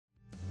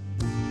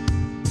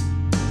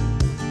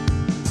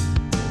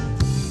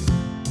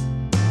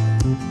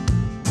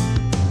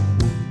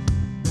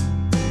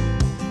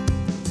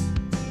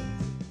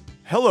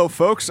Hello,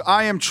 folks.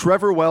 I am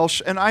Trevor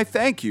Welsh, and I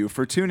thank you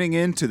for tuning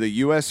in to the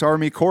U.S.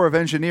 Army Corps of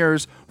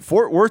Engineers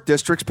Fort Worth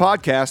District's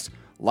podcast,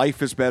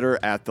 Life is Better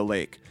at the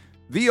Lake,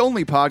 the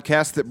only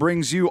podcast that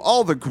brings you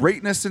all the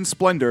greatness and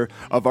splendor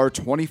of our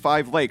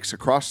 25 lakes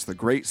across the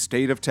great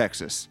state of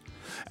Texas.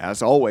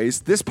 As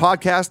always, this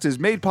podcast is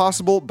made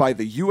possible by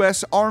the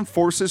U.S. Armed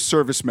Forces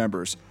service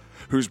members,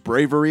 whose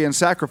bravery and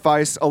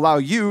sacrifice allow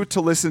you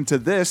to listen to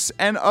this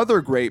and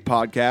other great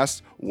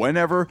podcasts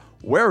whenever,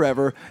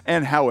 wherever,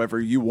 and however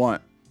you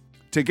want.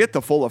 To get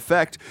the full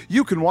effect,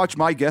 you can watch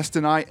my guest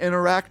and I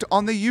interact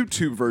on the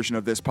YouTube version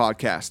of this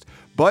podcast.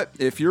 But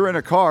if you're in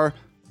a car,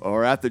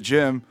 or at the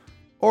gym,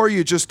 or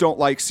you just don't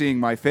like seeing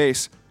my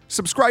face,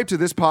 subscribe to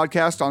this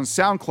podcast on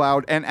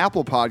SoundCloud and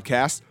Apple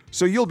Podcasts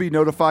so you'll be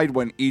notified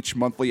when each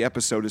monthly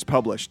episode is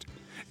published.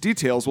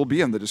 Details will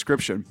be in the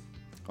description.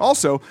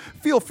 Also,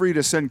 feel free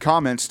to send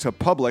comments to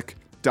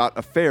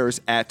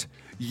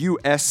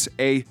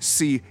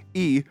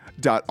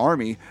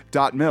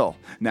public.affairs@usace.army.mil.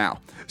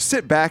 Now,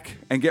 sit back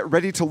and get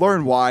ready to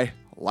learn why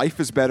life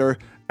is better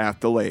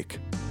at the lake.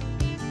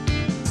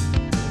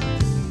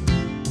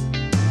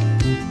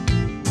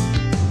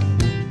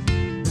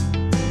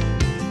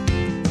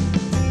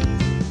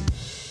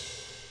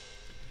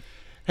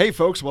 Hey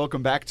folks,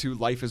 welcome back to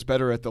Life is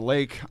Better at the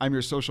Lake. I'm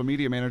your social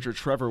media manager,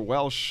 Trevor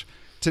Welsh.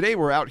 Today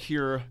we're out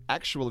here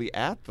actually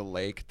at the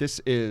lake.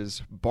 This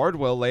is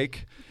Bardwell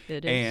Lake.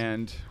 It is.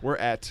 And we're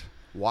at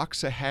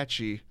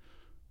Waxahachie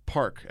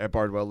Park at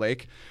Bardwell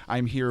Lake.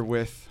 I'm here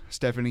with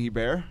Stephanie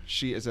Hebert.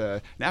 She is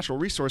a natural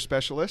resource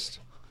specialist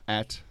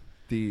at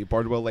the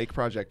Bardwell Lake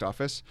Project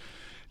Office.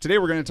 Today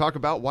we're going to talk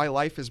about why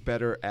life is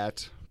better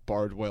at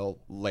Bardwell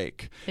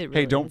Lake.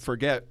 Hey, don't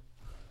forget,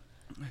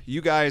 you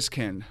guys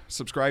can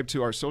subscribe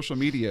to our social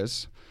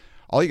medias.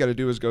 All you got to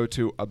do is go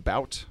to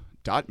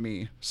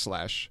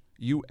about.me/USACE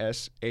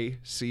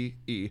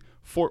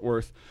Fort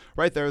Worth.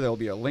 Right there, there'll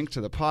be a link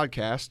to the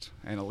podcast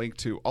and a link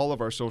to all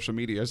of our social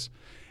medias.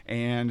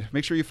 And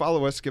make sure you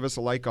follow us. Give us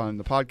a like on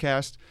the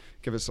podcast.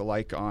 Give us a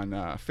like on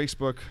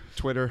Facebook,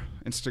 Twitter,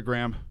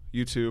 Instagram,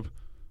 YouTube,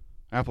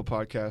 Apple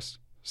Podcasts,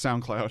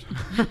 SoundCloud.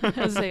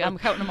 I'm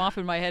counting them off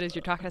in my head as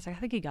you're talking. I was like, I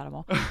think he got them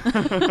all.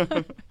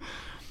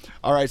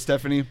 All right,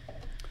 Stephanie.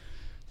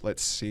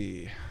 Let's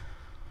see.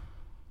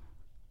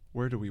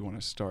 Where do we want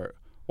to start?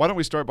 Why don't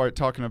we start by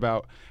talking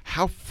about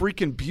how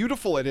freaking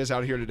beautiful it is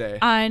out here today?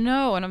 I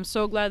know, and I'm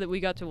so glad that we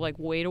got to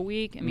wait a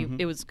week. I mean,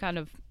 It was kind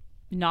of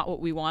not what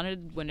we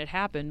wanted when it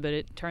happened, but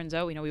it turns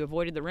out, we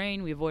avoided the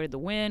rain, we avoided the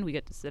wind, we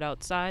get to sit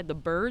outside. The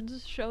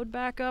birds showed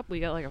back up. We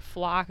got a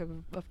flock of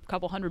a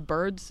couple hundred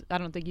birds. I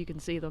don't think you can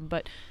see them,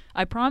 but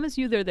I promise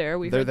you they're there.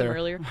 We heard them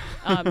earlier.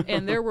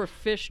 And there were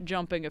fish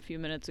jumping a few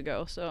minutes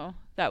ago, so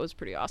that was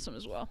pretty awesome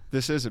as well.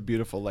 This is a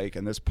beautiful lake,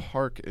 and this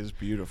park is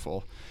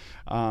beautiful.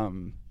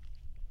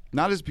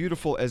 Not as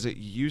beautiful as it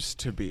used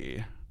to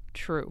be.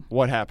 True.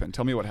 What happened?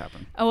 Tell me what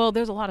happened. Oh, well,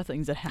 there's a lot of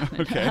things that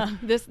happened. Okay.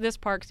 This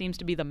park seems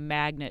to be the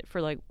magnet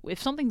for if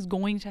something's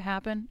going to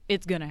happen,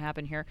 it's going to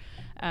happen here.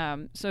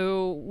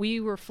 So we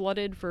were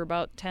flooded for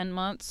about 10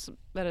 months.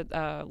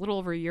 A little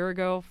over a year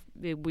ago,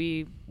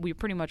 we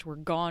pretty much were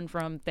gone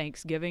from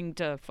Thanksgiving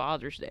to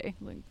Father's Day,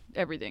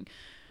 everything.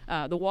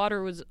 The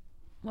water was,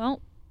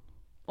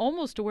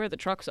 almost to where the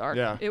trucks are.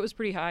 Yeah. It was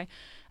pretty high.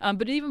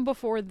 But even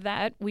before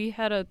that, we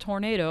had a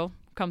tornado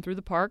come through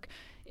the park,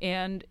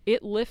 and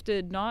it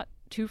lifted not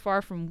too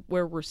far from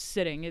where we're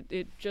sitting.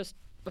 It just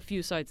a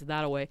few sites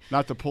that away.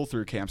 Not the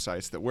pull-through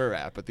campsites that we're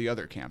at, but the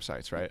other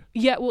campsites, right?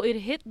 Yeah, well, it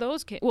hit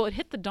those. It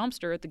hit the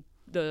dumpster at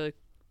the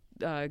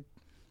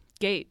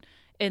gate,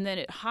 and then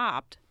it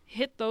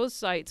hit those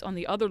sites on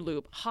the other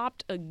loop,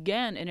 hopped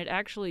again, and it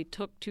actually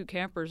took two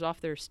campers off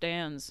their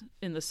stands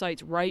in the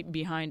sites right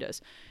behind us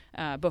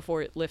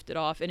before it lifted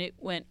off, and it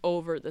went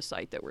over the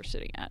site that we're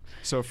sitting at.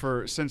 So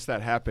since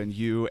that happened,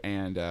 you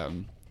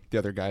and the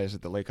other guys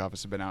at the lake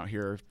office have been out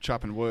here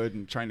chopping wood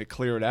and trying to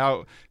clear it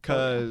out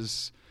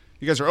because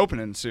you guys are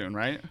opening soon,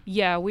 right?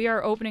 Yeah, we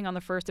are opening on the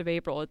 1st of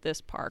April at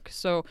this park.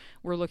 So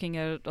we're looking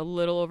at a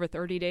little over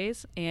 30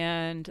 days,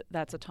 and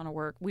that's a ton of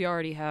work. We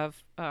already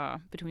have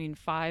between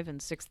 5,000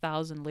 and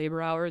 6,000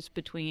 labor hours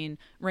between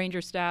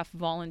ranger staff,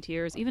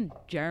 volunteers, even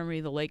Jeremy,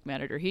 the lake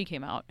manager. He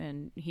came out,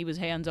 and he was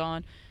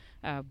hands-on.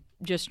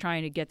 Just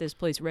trying to get this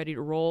place ready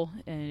to roll,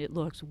 and it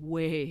looks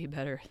way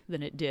better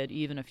than it did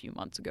even a few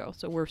months ago.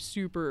 So we're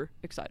super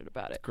excited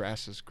about it.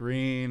 Grass is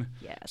green.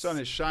 Yes. Sun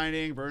is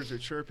shining. Birds are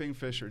chirping.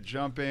 Fish are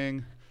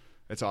jumping.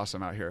 It's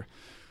awesome out here.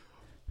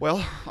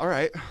 Well, all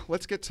right.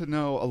 Let's get to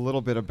know a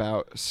little bit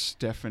about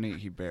Stephanie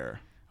Hebert.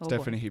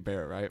 Stephanie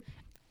Hebert, right?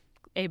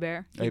 A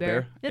bear. A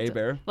bear. A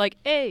bear. Like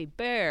a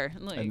bear.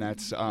 And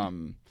that's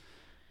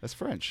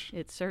French.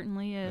 It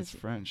certainly is. That's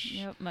French.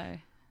 Yep.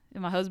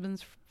 My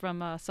husband's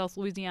from South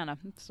Louisiana,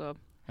 so.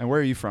 And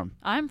where are you from?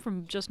 I'm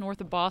from just north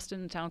of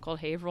Boston, a town called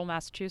Haverhill,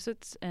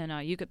 Massachusetts,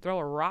 and you could throw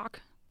a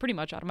rock pretty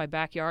much out of my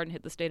backyard and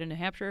hit the state of New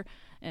Hampshire,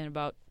 and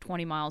about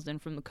 20 miles in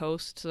from the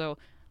coast, so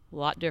a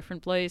lot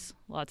different place,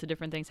 lots of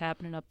different things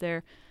happening up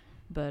there.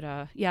 But,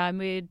 I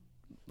made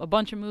a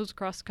bunch of moves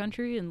across the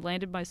country and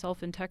landed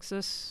myself in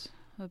Texas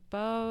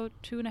about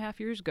 2.5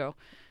 years ago.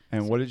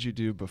 And what did you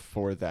do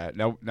before that?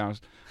 Now,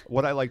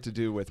 what I like to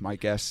do with my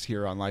guests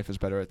here on Life is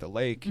Better at the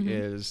Lake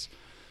is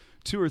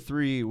 2 or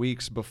 3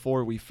 weeks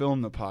before we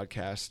film the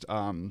podcast,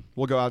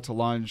 we'll go out to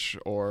lunch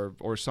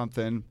or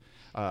something.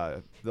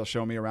 They'll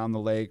show me around the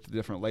lake, the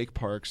different lake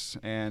parks,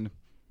 and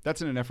that's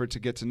in an effort to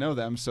get to know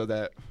them so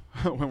that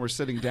when we're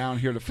sitting down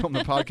here to film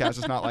the podcast,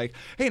 it's not like,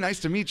 hey, nice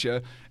to meet you,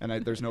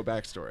 and there's no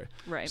backstory.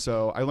 Right.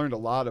 So I learned a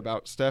lot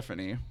about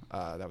Stephanie.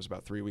 That was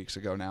about 3 weeks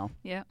ago now.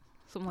 Yeah,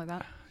 something like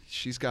that.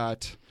 She's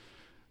got,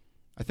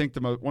 I think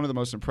one of the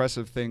most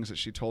impressive things that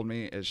she told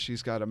me is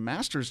she's got a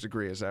master's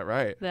degree. Is that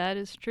right? That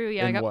is true.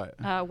 Yeah, In I got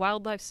what?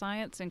 wildlife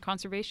science and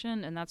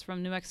conservation, and that's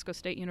from New Mexico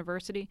State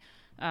University.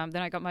 Then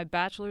I got my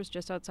bachelor's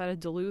just outside of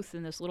Duluth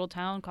in this little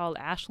town called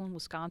Ashland,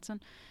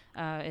 Wisconsin,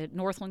 at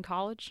Northland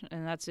College,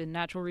 and that's in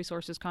natural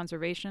resources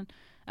conservation.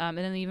 And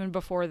then even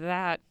before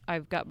that,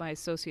 I've got my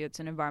associates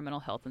in environmental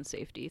health and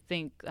safety.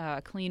 Think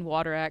Clean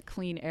Water Act,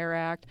 Clean Air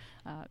Act,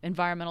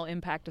 environmental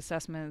impact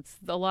assessments,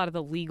 a lot of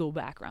the legal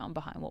background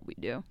behind what we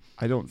do.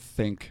 I don't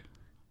think,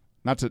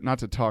 not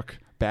to talk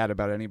bad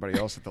about anybody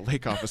else at the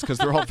lake office, because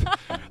they're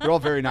all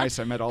very nice.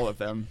 I met all of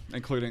them,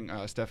 including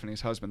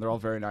Stephanie's husband. They're all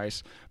very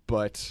nice,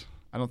 but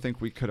I don't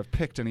think we could have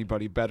picked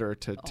anybody better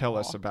to tell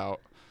us about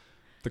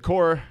the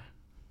Corps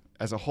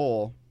as a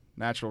whole,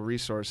 natural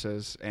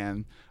resources,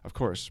 and of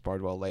course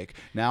Bardwell Lake.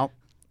 Now,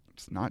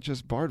 it's not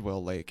just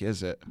Bardwell Lake,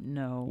 is it?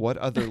 No. What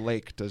other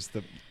lake does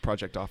the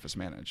project office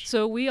manage?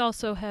 So we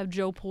also have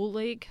Joe Pool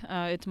Lake.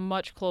 It's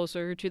much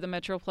closer to the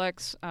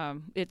Metroplex.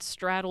 It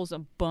straddles a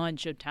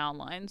bunch of town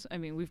lines. I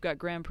mean, we've got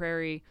Grand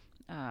Prairie.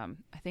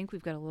 I think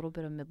we've got a little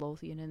bit of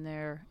Midlothian in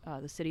there,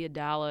 the city of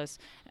Dallas.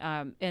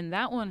 And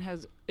that one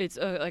it's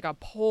like a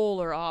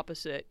polar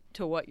opposite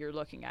to what you're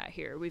looking at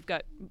here. We've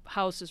got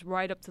houses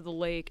right up to the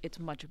lake. It's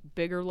a much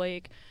bigger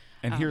lake.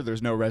 And here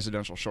there's no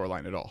residential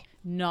shoreline at all.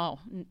 No.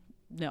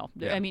 Yeah.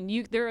 I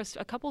mean, there are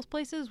a couple of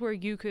places where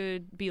you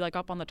could be like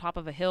up on the top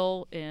of a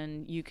hill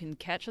and you can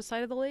catch a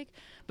sight of the lake.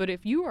 But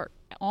if you are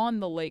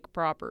on the lake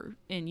proper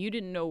and you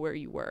didn't know where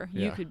you were,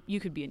 you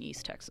could be in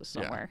East Texas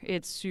somewhere. Yeah.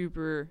 It's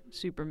super,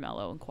 super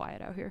mellow and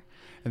quiet out here.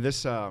 And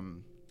this,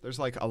 there's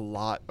like a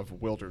lot of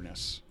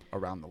wilderness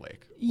around the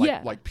lake.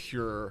 Like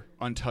pure,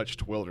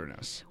 untouched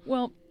wilderness.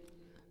 Well,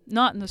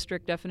 not in the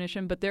strict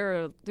definition, but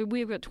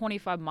we've got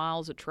 25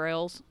 miles of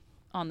trails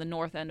on the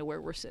north end of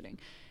where we're sitting.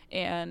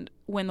 And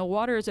when the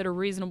water is at a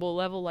reasonable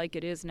level like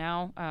it is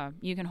now,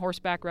 you can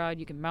horseback ride,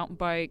 you can mountain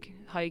bike,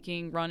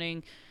 hiking,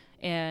 running,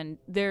 and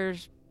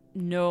there's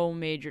no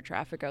major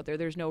traffic out there.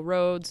 There's no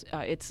roads.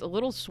 It's a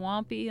little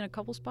swampy in a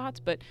couple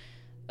spots, but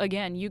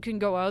again, you can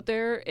go out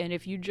there, and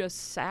if you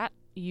just sat,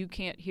 you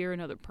can't hear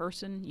another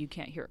person, you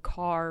can't hear a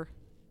car,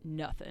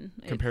 nothing.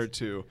 Compared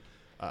to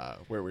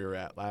where we were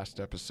at last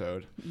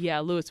episode.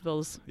 Yeah,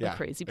 Louisville's a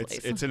crazy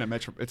place. It's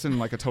in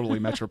like a totally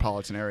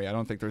metropolitan area. I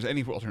don't think there's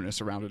any wilderness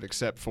around it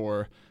except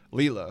for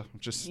Leela,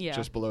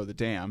 just below the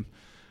dam.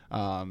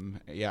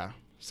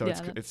 So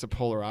it's a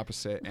polar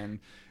opposite. And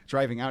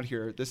driving out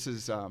here, this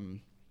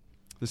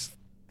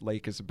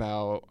lake is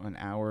about an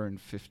hour and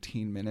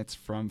 15 minutes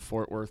from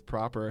Fort Worth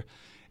proper,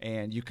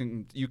 and you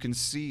can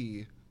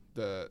see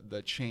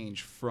the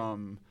change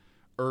from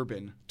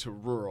urban to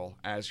rural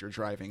as you're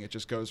driving. It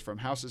just goes from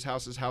houses,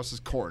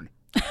 corn.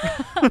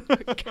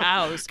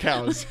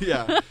 Cows,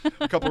 yeah.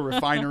 A couple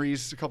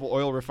refineries, a couple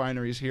oil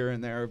refineries here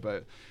and there,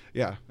 but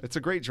yeah, it's a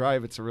great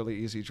drive. It's a really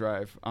easy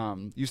drive.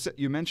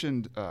 You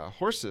mentioned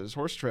horse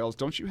trails.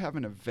 Don't you have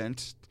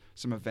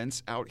some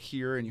events out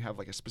here, and you have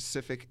like a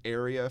specific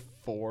area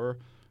for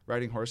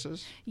riding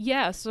horses?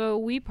 Yeah, so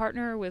we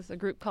partner with a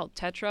group called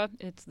Tetra.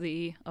 It's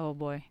the oh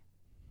boy,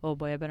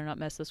 I better not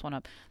mess this one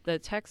up. The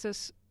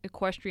Texas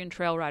Equestrian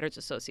Trail Riders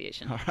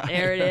Association. Right.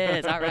 There it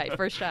is. All right,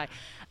 first try.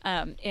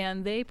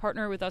 And they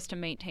partner with us to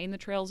maintain the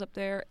trails up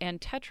there.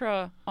 And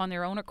Tetra, on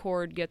their own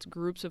accord, gets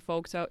groups of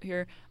folks out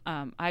here.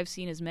 I've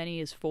seen as many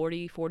as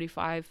 40,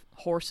 45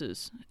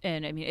 horses.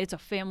 And, I mean, it's a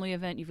family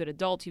event. You've got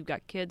adults, you've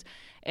got kids.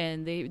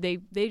 And they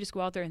just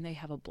go out there and they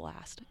have a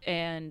blast.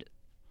 And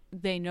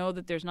they know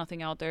that there's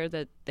nothing out there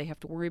that they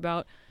have to worry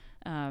about.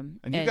 And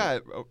you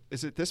got,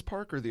 is it this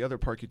park or the other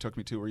park you took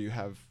me to where you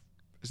have,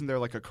 isn't there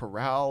like a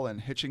corral and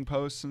hitching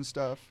posts and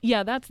stuff?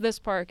 Yeah, that's this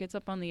park. It's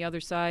up on the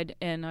other side.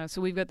 And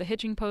so we've got the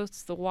hitching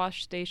posts, the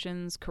wash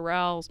stations,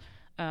 corrals,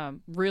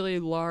 really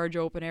large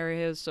open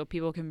areas so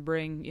people can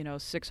bring,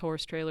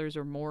 6-horse trailers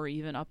or more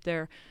even up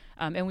there.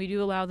 And we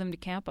do allow them to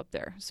camp up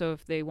there. So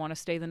if they want to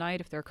stay the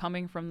night, if they're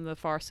coming from the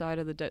far side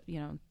of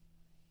the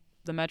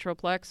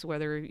Metroplex,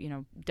 whether,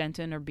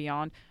 Denton or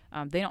beyond,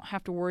 they don't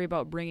have to worry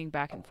about bringing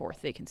back and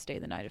forth. They can stay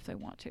the night if they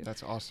want to.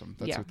 That's awesome.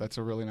 That's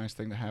a really nice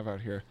thing to have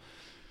out here.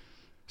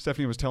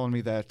 Stephanie was telling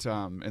me that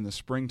in the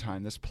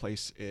springtime, this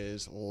place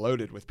is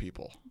loaded with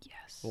people.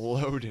 Yes.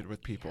 Loaded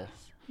with people.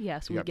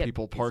 Yes, you we got get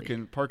people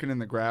busy. parking in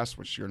the grass,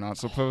 which you're not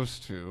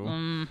supposed to.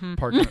 Mm-hmm.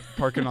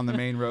 Parking on the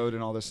main road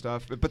and all this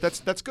stuff. But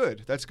that's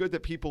good. That's good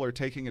that people are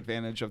taking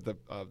advantage of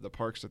the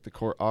parks that the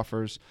Corps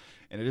offers,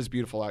 and it is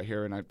beautiful out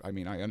here. And I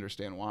mean I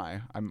understand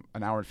why. I'm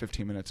an hour and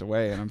 15 minutes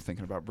away, and I'm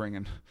thinking about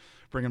bringing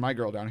my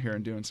girl down here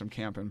and doing some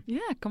camping. Yeah,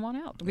 come on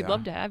out. We'd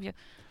love to have you.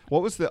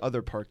 What was the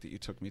other park that you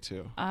took me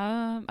to?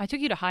 I took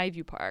you to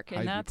Highview Park,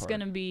 and Highview that's Park.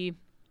 going to be,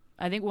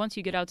 I think once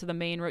you get out to the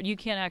main road, you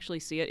can't actually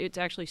see it. It's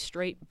actually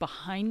straight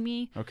behind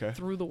me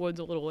through the woods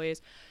a little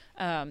ways.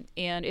 And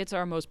it's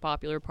our most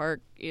popular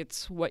park.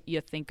 It's what you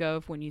think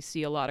of when you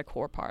see a lot of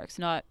Corps parks.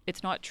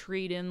 It's not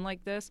treed in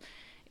like this.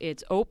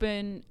 It's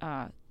open.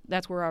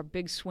 That's where our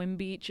big swim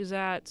beach is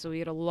at. So we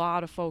had a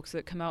lot of folks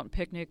that come out and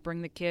picnic,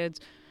 bring the kids.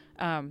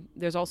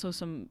 There's also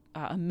some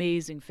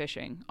amazing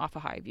fishing off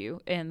of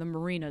Highview, and the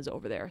marina's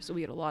over there. So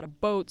we had a lot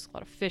of boats, a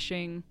lot of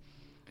fishing.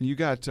 And you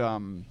got how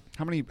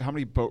many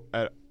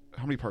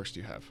parks do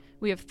you have?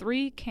 We have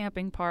 3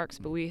 camping parks,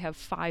 but we have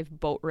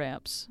 5 boat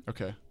ramps.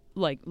 Okay.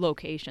 Like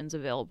locations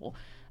available.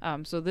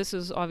 So this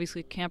is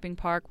obviously Camping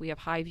Park. We have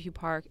Highview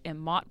Park and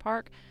Mott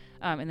Park.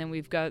 And then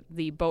we've got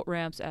the boat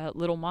ramps at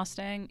Little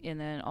Mustang, and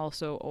then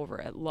also over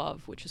at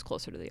Love, which is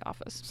closer to the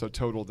office. So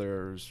total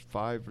there's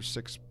 5 or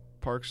 6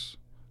 parks?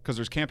 Because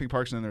there's camping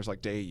parks and then there's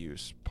like day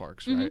use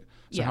parks, right?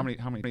 So how many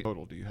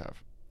total do you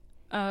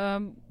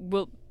have?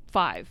 Well,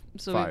 5.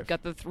 So 5. We've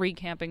got the 3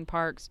 camping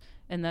parks,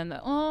 and then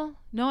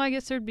I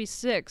guess there'd be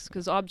 6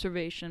 because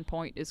Observation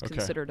Point is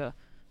considered a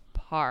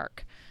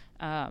park.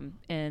 And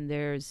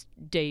there's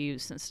day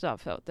use and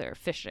stuff out there,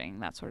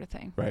 fishing, that sort of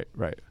thing.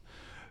 Right.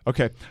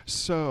 Okay,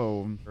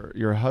 so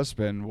your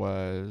husband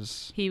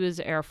he was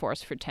Air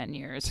Force for 10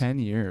 years. 10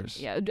 years?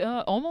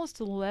 Yeah,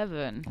 almost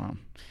 11. Wow.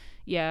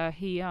 Yeah,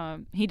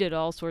 he did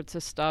all sorts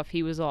of stuff.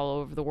 He was all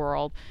over the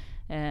world,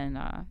 and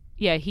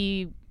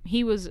he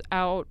was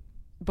out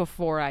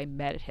before I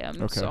met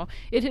him. Okay. So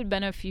it had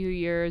been a few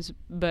years,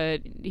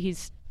 but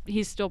he's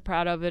still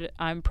proud of it.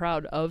 I'm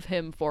proud of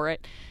him for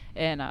it,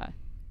 and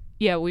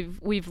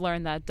we've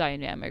learned that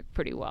dynamic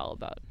pretty well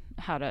about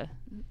how to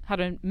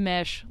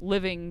mesh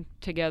living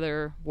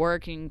together,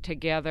 working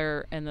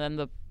together, and then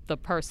the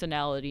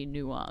personality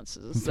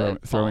nuances.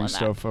 Throwing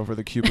stuff over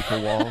the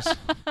cubicle walls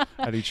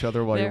at each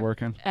other while you're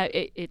working.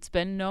 It's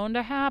been known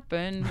to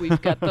happen.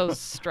 We've got those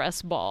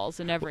stress balls,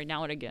 and every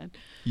now and again.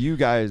 You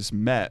guys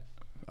met.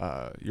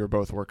 You're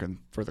both working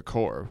for the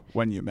Corps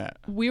when you met.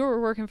 We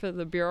were working for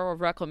the Bureau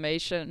of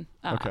Reclamation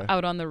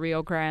out on the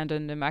Rio Grande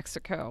in New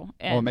Mexico.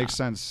 And, it makes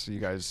sense.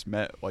 You guys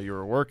met while you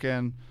were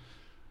working,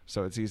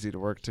 so it's easy to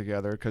work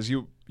together because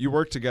you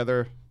worked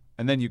together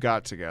and then you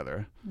got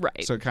together.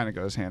 Right. So it kind of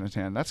goes hand in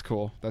hand. That's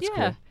cool. That's cool.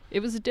 Yeah, it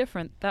was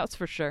different. That's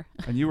for sure.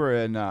 And you were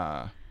in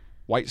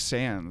White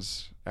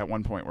Sands at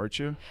one point, weren't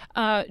you?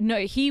 No,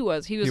 he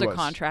was a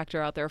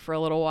contractor out there for a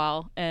little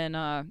while,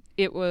 and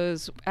it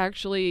was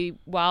actually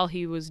while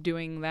he was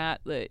doing that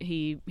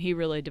he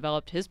really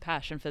developed his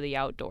passion for the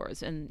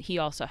outdoors, and he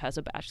also has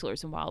a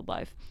bachelor's in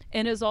wildlife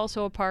and is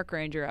also a park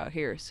ranger out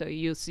here. So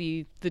you'll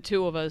see the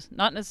two of us,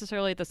 not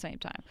necessarily at the same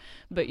time,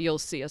 but you'll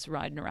see us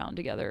riding around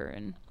together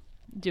and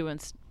doing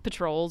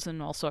patrols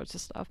and all sorts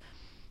of stuff.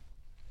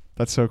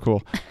 That's so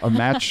cool. A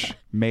match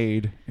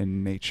made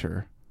in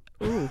nature.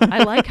 Ooh,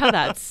 I like how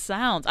that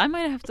sounds. I'm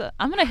going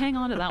to hang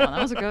on to that one.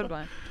 That was a good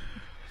one.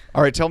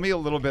 All right, tell me a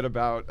little bit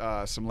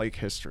about some lake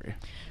history.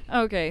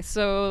 Okay,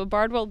 so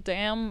Bardwell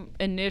Dam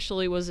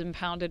initially was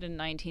impounded in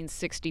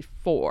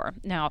 1964.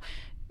 Now,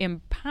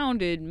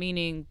 impounded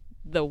meaning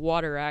the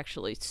water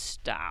actually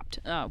stopped.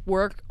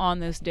 Work on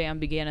this dam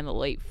began in the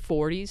late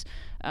 40s.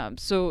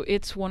 So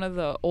it's one of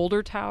the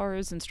older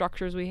towers and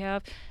structures we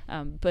have,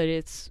 but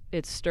it's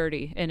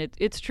sturdy, and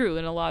it's true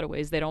in a lot of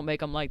ways. They don't make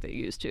them like they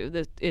used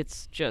to.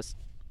 It's just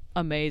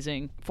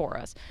amazing for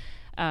us.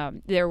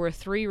 There were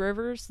 3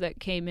 rivers that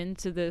came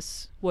into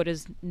this, what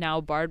is now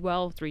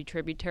Bardwell, 3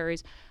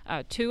 tributaries.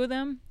 2 of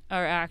them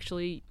are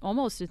actually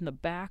almost in the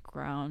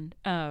background.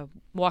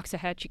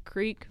 Waxahachie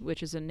Creek,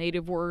 which is a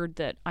native word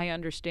that I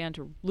understand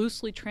to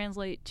loosely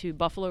translate to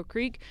Buffalo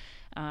Creek,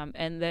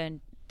 and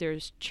then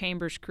there's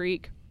Chambers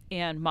Creek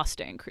and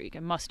Mustang Creek,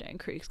 and Mustang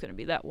Creek's going to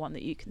be that one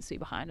that you can see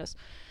behind us.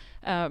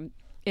 And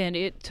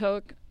it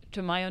took,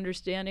 to my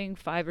understanding,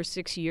 5 or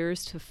 6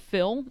 years to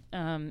fill,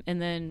 and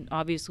then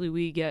obviously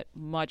we get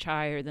much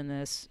higher than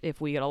this if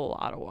we get a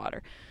lot of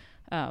water.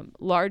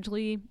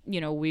 Largely,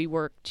 we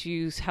work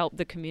to help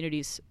the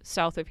communities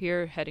south of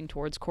here heading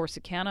towards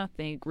Corsicana,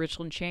 think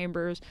Richland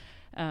Chambers,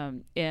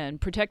 and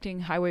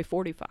protecting Highway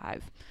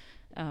 45,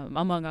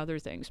 among other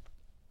things.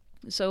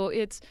 So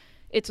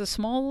it's a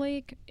small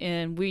lake,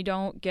 and we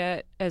don't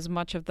get as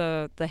much of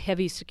the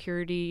heavy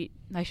security.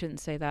 I shouldn't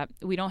say that.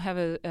 We don't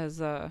have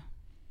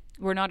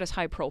we're not as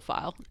high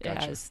profile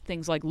as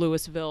things like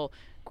Louisville,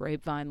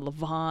 Grapevine,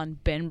 Lavon,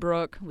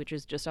 Benbrook, which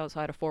is just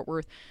outside of Fort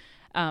Worth.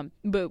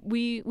 But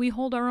we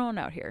hold our own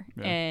out here.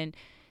 Yeah. And,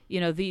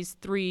 these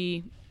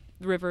 3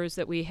 rivers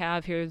that we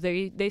have here,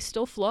 they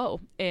still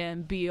flow.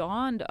 And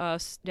beyond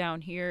us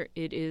down here,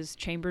 it is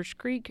Chambers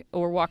Creek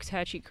or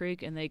Waxahachie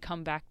Creek, and they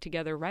come back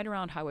together right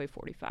around Highway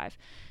 45.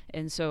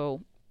 And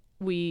so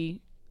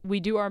we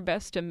do our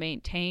best to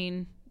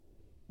maintain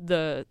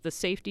the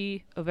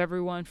safety of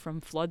everyone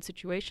from flood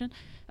situation,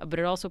 but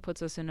it also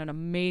puts us in an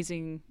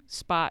amazing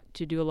spot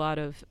to do a lot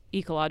of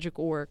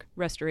ecological work,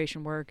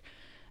 restoration work,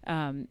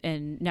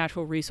 and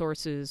natural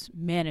resources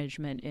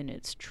management in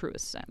its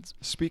truest sense.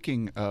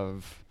 Speaking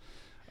of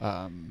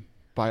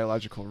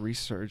biological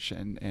research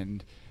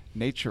and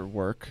nature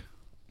work,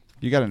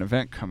 you got an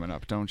event coming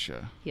up, don't you?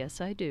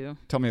 Yes, I do.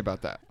 Tell me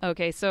about that.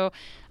 Okay, so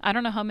I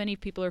don't know how many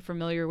people are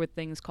familiar with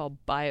things called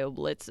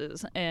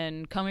bio-blitzes.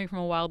 And coming from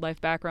a wildlife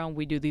background,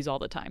 we do these all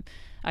the time.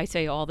 I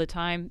say all the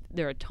time.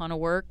 They're a ton of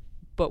work,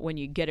 but when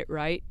you get it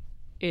right,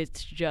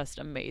 it's just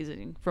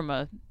amazing from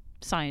a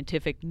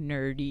scientific,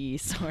 nerdy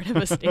sort of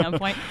a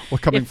standpoint. Well,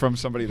 coming from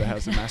somebody that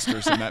has a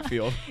master's in that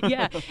field.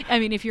 Yeah. I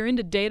mean, if you're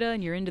into data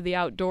and you're into the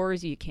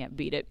outdoors, you can't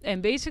beat it.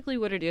 And basically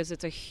what it is,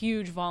 it's a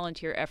huge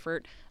volunteer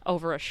effort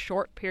over a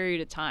short period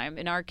of time,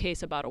 in our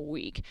case, about a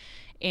week.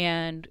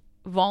 And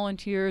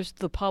volunteers,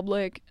 the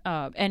public,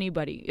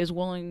 anybody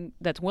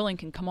that's willing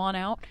can come on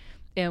out.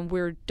 And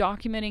we're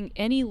documenting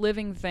any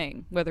living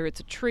thing, whether it's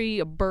a tree,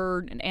 a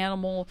bird, an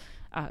animal,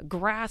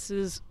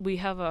 grasses. We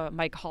have a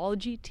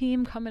mycology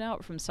team coming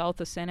out from south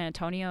of San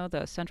Antonio,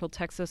 the Central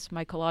Texas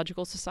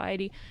Mycological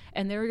Society,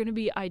 and they're going to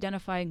be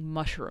identifying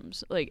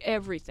mushrooms, like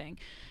everything.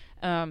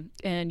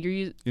 And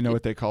you know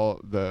what they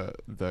call the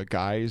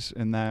guys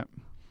in that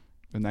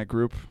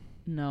group?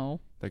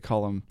 No. They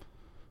call them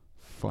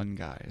fun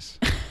guys.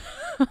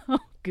 Oh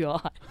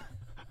God.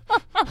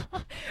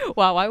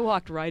 Wow, I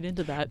walked right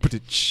into that.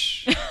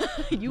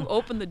 You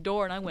opened the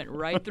door and I went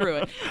right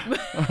through it.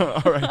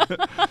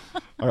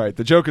 All right,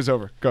 the joke is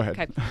over. Go ahead.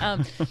 Okay.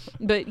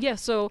 But yeah,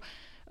 so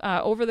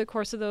over the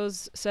course of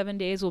those 7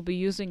 days, we'll be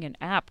using an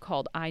app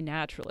called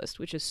iNaturalist,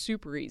 which is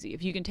super easy.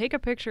 If you can take a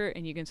picture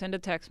and you can send a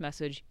text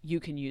message,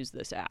 you can use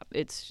this app.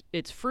 It's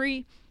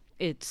free,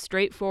 it's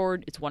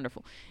straightforward, it's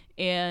wonderful.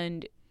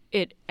 And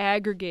it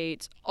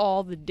aggregates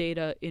all the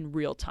data in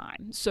real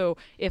time. So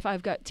if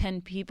I've got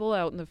 10 people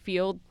out in the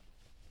field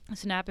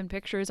snapping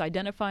pictures,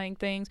 identifying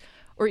things,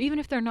 or even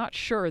if they're not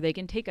sure, they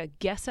can take a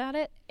guess at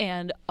it,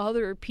 and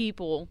other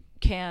people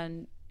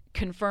can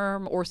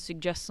confirm or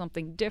suggest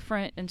something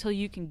different until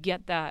you can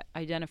get that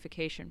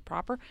identification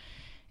proper.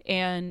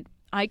 And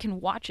I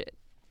can watch it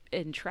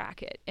and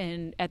track it.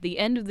 And at the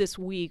end of this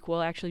week,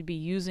 we'll actually be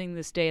using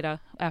this data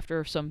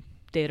after some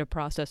data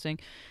processing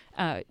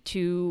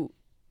to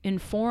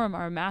inform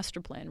our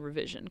master plan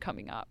revision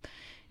coming up.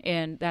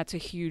 And that's a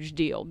huge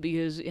deal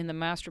because in the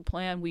master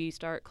plan, we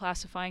start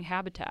classifying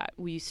habitat.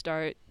 We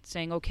start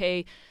saying,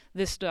 okay,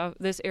 this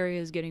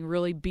area is getting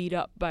really beat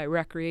up by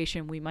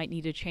recreation. We might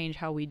need to change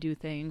how we do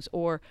things.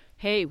 Or,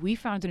 hey, we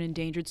found an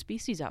endangered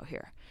species out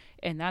here.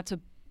 And that's a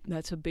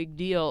big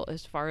deal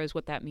as far as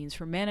what that means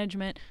for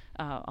management,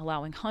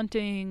 allowing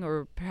hunting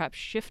or perhaps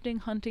shifting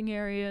hunting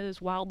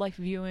areas, wildlife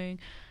viewing.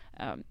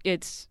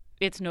 It's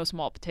no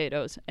small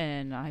potatoes,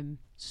 and I'm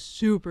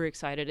super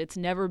excited. It's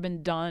never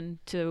been done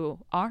to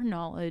our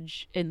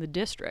knowledge in the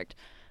district.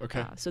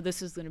 Okay. So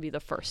this is going to be the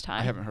first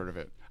time. I haven't heard of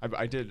it.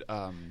 I did,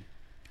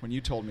 when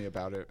you told me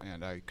about it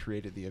and I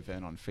created the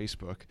event on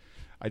Facebook,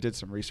 I did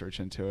some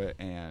research into it,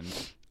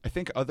 and I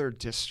think other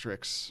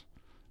districts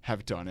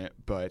have done it,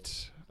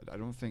 but I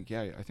don't think,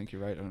 I think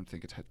you're right. I don't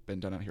think it's been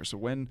done out here. So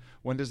when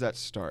does that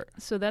start?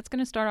 So that's going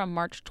to start on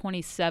March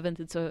 27th.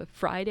 It's a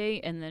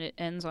Friday, and then it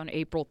ends on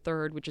April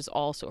 3rd, which is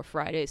also a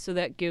Friday. So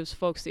that gives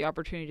folks the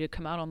opportunity to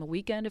come out on the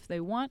weekend if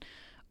they want,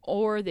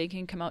 or they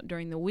can come out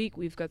during the week.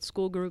 We've got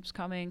school groups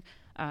coming.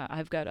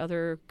 I've got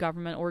other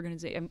government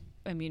organizations,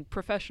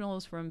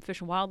 professionals from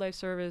Fish and Wildlife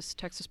Service,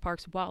 Texas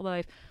Parks and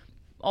Wildlife,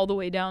 all the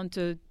way down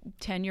to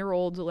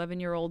 10-year-olds,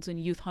 11-year-olds in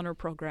youth hunter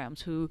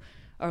programs who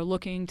are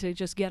looking to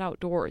just get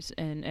outdoors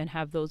and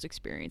have those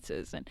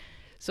experiences. And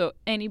so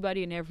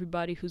anybody and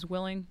everybody who's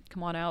willing,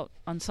 come on out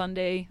on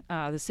Sunday.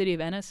 The city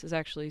of Ennis has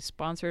actually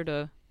sponsored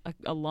a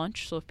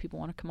lunch. So if people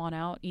want to come on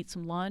out, eat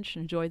some lunch,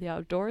 enjoy the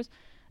outdoors,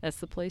 that's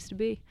the place to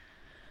be.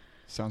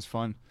 Sounds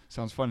fun.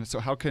 So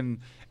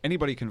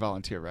anybody can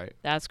volunteer, right?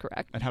 That's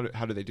correct. And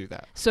how do they do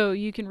that? So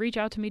you can reach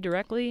out to me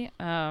directly.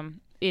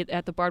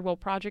 At the Bardwell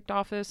project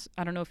office.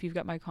 I don't know if you've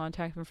got my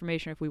contact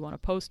information, if we want to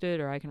post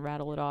it, or I can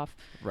rattle it off.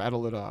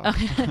 Rattle it off.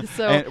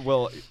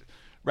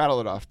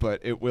 Rattle it off, but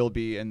it will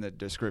be in the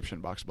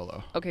description box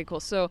below. Okay, cool.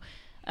 So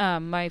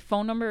my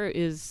phone number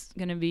is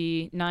going to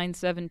be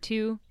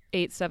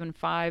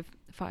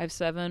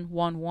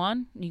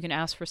 972-875-5711. You can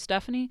ask for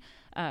Stephanie,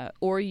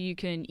 or you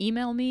can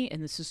email me, and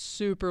this is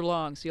super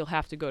long, so you'll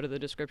have to go to the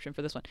description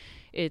for this one.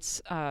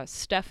 It's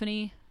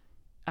Stephanie,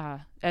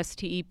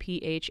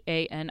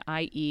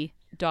 STEPHANIE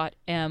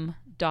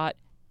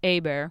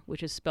 .m.Hebert,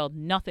 which is spelled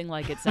nothing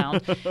like it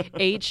sounds,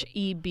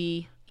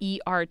 HEBERT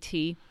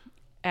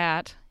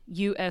at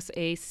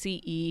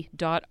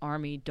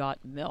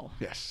USACE.Army.mil.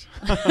 Yes.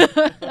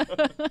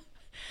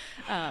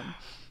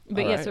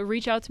 But All yeah, right. so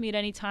reach out to me at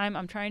any time.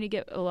 I'm trying to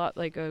get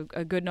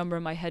a good number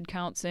of my head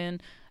counts in,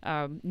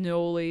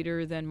 no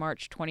later than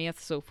March 20th.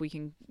 So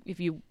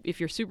if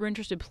you're super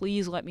interested,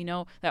 please let me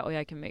know. That way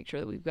I can make sure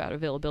that we've got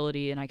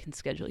availability and I can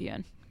schedule you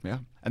in. Yeah.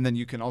 And then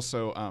you can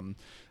also,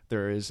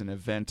 there is an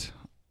event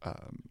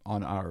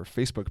on our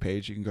Facebook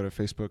page. You can go to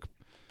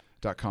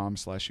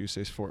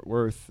facebook.com/USACE Fort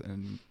Worth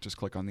and just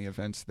click on the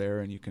events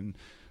there, and you can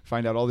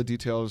find out all the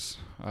details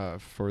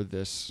for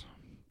this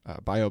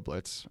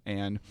BioBlitz.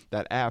 And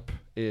that app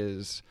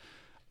is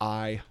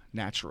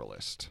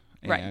iNaturalist.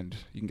 And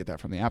you can get that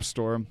from the App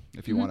Store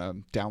if you want to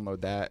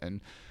download that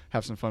and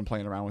have some fun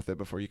playing around with it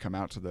before you come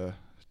out to the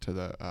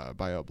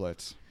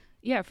BioBlitz.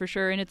 Yeah, for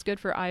sure. And it's good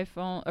for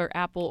iPhone or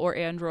Apple or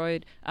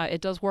Android.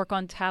 It does work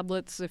on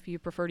tablets if you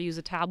prefer to use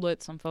a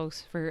tablet. Some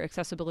folks, for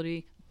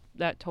accessibility,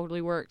 that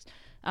totally works.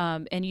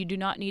 And you do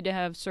not need to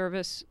have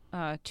service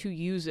to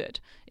use it.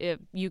 If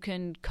you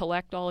can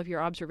collect all of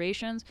your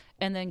observations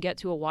and then get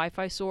to a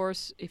Wi-Fi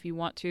source if you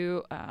want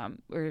to,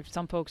 or if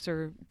some folks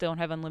don't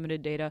have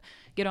unlimited data,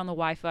 get on the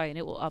Wi-Fi and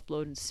it will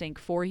upload and sync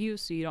for you,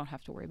 so you don't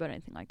have to worry about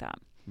anything like that.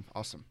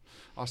 Awesome.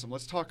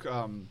 Let's talk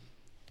a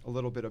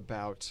little bit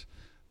about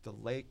the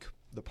lake,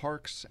 the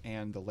parks,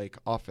 and the lake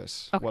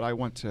office. Okay. What I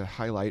want to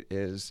highlight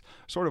is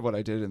sort of what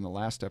I did in the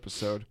last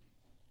episode.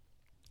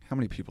 How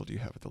many people do you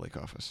have at the lake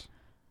office?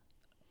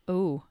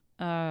 Oh,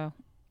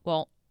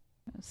 well,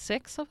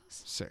 6 of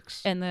us.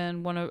 6. And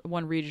then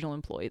one regional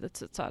employee that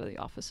sits out of the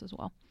office as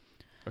well.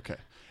 Okay.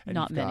 And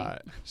Not you've many.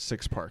 got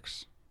 6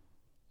 parks.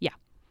 Yeah.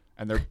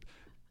 And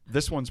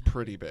this one's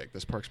pretty big.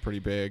 This park's pretty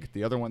big.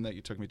 The other one that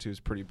you took me to is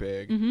pretty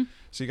big. Mm-hmm.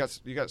 So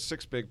you got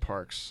 6 big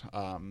parks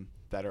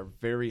that are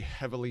very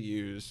heavily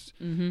used.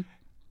 Mm-hmm.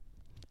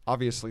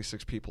 Obviously,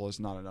 6 people is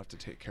not enough to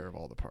take care of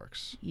all the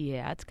parks.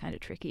 Yeah, it's kind of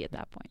tricky at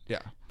that point.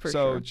 Yeah. For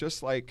so sure.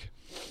 just like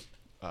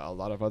a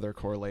lot of other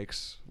core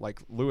lakes,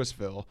 like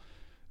Louisville,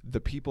 the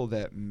people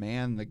that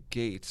man the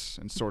gates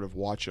and sort of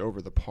watch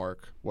over the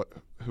park,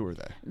 who are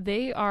they?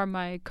 They are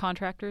my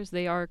contractors.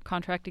 They are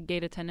contracted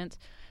gate attendants.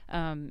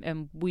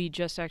 And we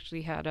just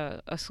actually had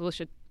a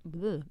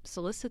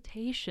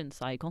solicitation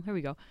cycle. Here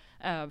we go.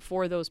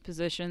 For those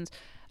positions.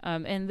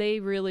 And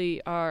they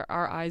really are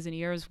our eyes and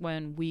ears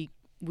when we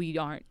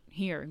aren't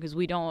here, because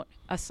we don't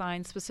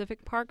assign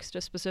specific parks to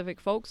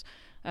specific folks.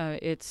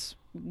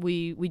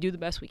 We do the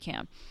best we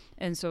can.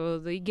 And so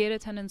the gate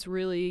attendants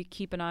really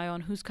keep an eye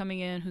on who's coming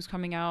in, who's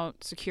coming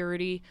out,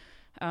 security,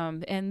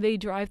 and they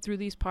drive through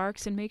these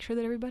parks and make sure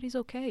that everybody's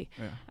okay.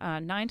 Yeah.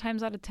 9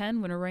 times out of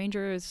 10, when a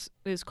ranger is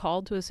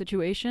called to a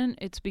situation,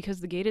 it's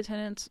because the gate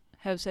attendants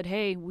have said,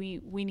 hey,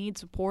 we need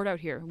support out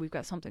here. We've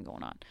got something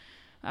going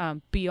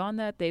on. Beyond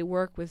that, they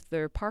work with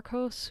their park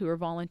hosts who are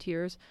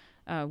volunteers,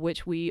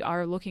 which we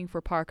are looking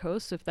for park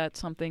hosts if that's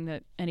something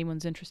that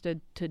anyone's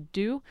interested to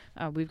do.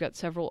 We've got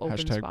several open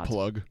spots.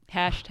 #plug.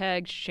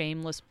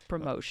 #shameless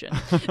promotion.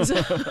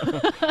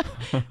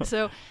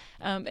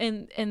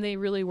 And they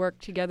really work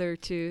together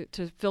to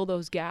fill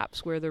those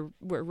gaps where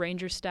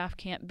ranger staff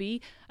can't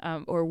be,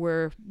 or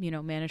where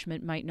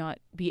management might not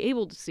be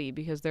able to see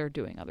because they're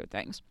doing other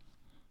things.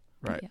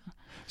 Right. Yeah.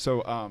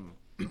 So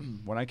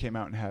when I came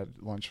out and had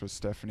lunch with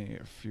Stephanie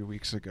a few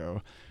weeks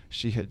ago,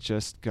 she had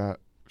just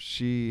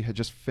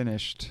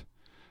finished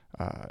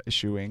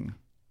issuing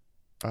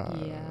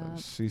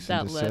cease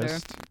and desist. Letter.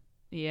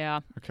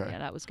 Yeah. Okay. Yeah,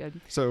 that was good.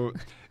 So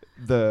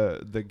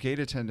the gate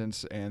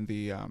attendants and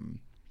the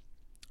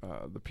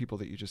people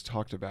that you just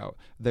talked about,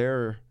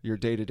 they're your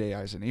day-to-day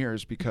eyes and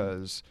ears,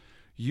 because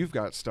you've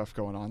got stuff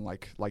going on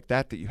like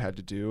that you had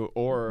to do,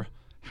 or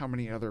how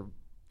many other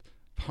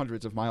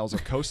hundreds of miles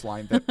of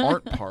coastline that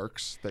aren't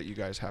parks that you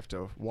guys have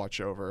to watch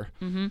over.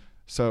 Mm-hmm.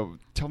 So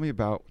tell me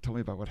about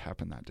what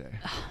happened that day.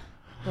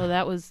 Well,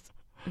 that was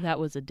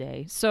a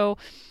day. So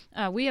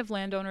we have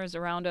landowners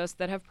around us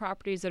that have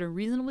properties that are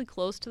reasonably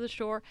close to the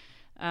shore,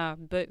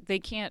 but they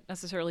can't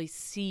necessarily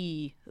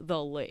see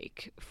the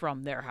lake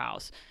from their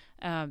house.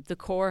 The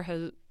Corps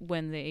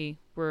when they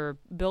were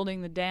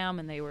building the dam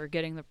and they were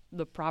getting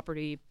the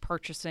property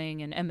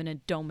purchasing and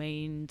eminent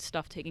domain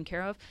stuff taken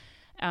care of,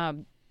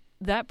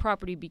 that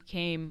property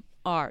became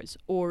ours,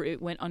 or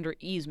it went under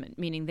easement,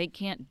 meaning they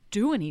can't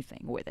do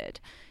anything with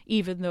it,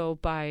 even though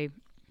by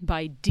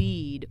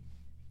deed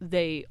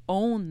they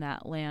own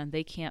that land.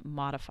 They can't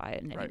modify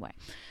it in any way.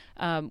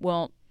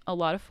 Well, a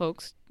lot of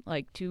folks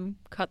like to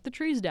cut the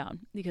trees down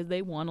because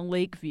they want a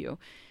lake view,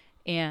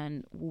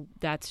 and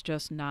that's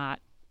just not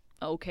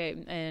okay.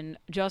 And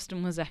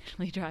Justin was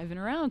actually driving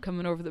around,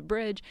 coming over the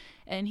bridge,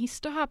 and he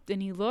stopped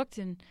and he looked,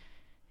 and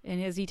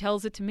as he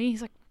tells it to me,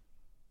 he's like,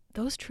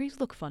 those trees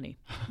look funny.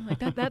 I'm like,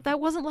 that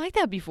wasn't like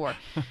that before.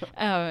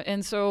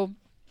 And so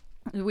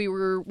we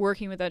were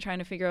working with that, trying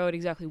to figure out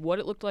exactly what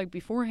it looked like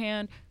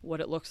beforehand,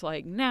 what it looks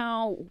like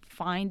now,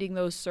 finding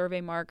those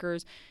survey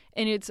markers.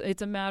 And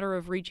it's a matter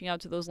of reaching out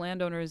to those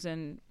landowners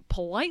and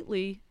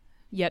politely,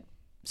 yet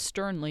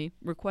sternly,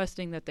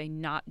 requesting that they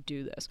not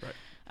do this. Right.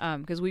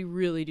 because we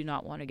really do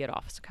not want to get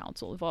office of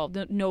council involved.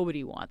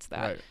 Nobody wants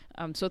that.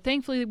 Right. So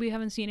thankfully, we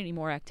haven't seen any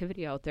more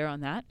activity out there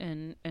on that,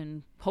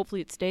 and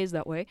hopefully it stays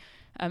that way.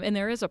 And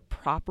there is a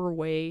proper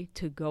way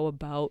to go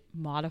about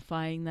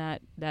modifying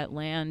that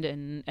land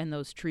and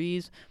those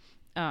trees.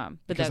 But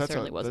that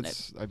certainly wasn't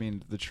it. I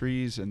mean, the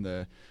trees and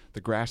the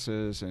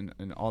grasses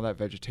and all that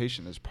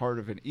vegetation is part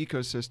of an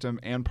ecosystem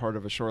and part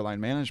of a shoreline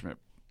management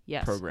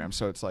program.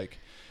 So it's like,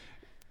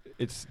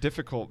 it's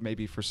difficult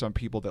maybe for some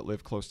people that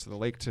live close to the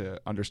lake to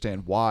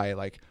understand why.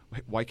 Like,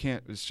 why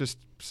can't, it's just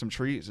some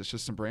trees, it's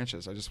just some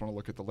branches. I just want to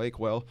look at the lake.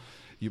 Well,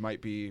 you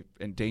might be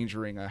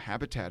endangering a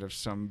habitat of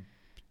some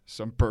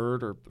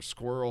bird or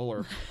squirrel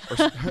or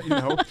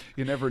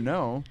you never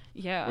know.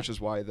 Yeah. Which is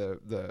why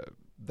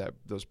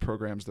those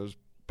programs, those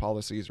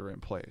policies are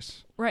in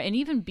place. Right, and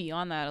even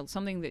beyond that,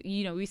 something that,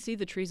 we see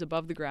the trees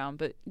above the ground,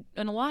 but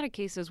in a lot of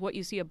cases, what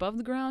you see above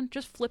the ground,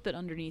 just flip it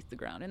underneath the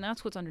ground, and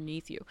that's what's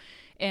underneath you.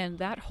 And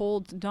that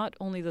holds not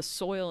only the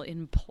soil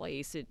in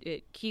place,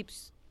 it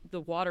keeps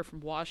the water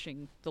from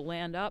washing the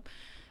land up,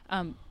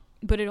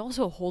 but it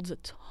also holds a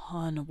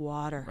ton of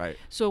water. Right.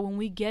 So when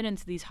we get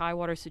into these high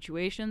water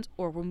situations,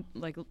 or when,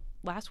 like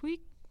last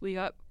week, we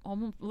got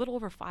almost a little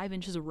over 5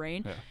 inches of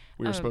rain. Yeah.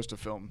 We were supposed to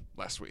film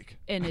last week.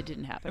 And it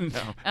didn't happen.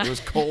 No, it was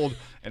cold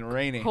and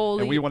raining.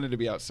 And we wanted to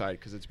be outside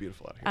because it's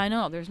beautiful out here. I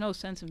know. There's no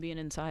sense in being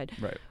inside.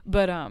 Right.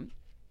 But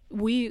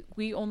we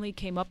only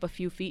came up a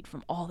few feet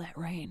from all that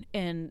rain.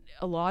 And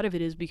a lot of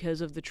it is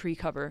because of the tree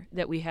cover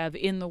that we have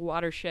in the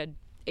watershed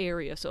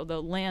area. So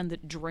the land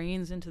that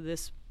drains into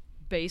this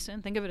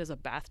basin, think of it as a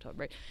bathtub,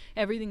 right?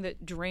 Everything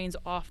that drains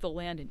off the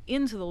land and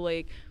into the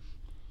lake,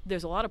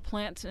 there's a lot of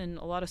plants and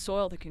a lot of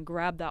soil that can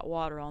grab that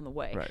water on the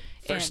way. Right.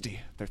 Thirsty.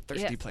 They're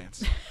thirsty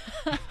plants.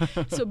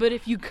 So, but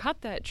if you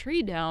cut that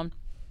tree down,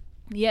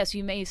 yes,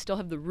 you may still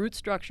have the root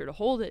structure to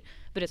hold it,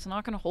 but it's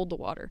not going to hold the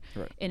water.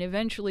 Right. And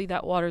eventually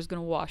that water is going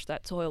to wash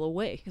that soil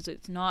away because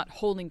it's not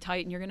holding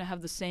tight, and you're going to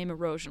have the same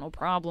erosional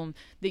problem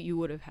that you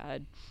would have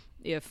had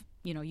if,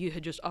 you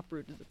had just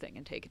uprooted the thing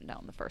and taken it down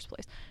in the first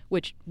place,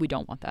 which we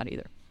don't want that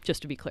either,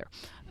 just to be clear.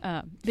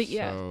 But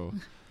yeah. So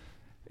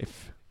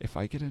if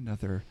I get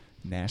another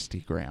nasty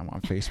gram on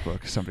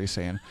Facebook, somebody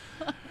saying,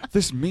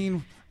 this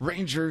mean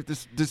ranger,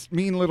 this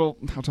mean little,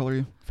 how tall are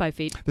you? 5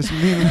 feet. This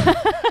mean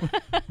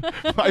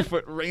 5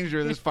 foot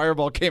ranger, this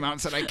fireball came out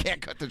and said, I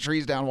can't cut the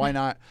trees down. Why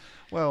not?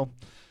 Well,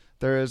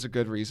 there is a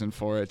good reason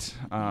for it.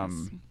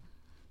 Yes.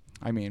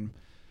 I mean,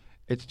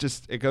 it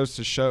goes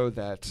to show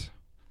that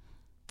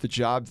the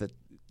job that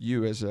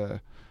you as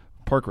a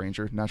park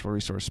ranger, natural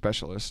resource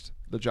specialist,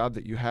 the job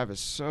that you have is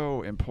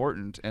so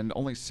important, and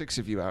only 6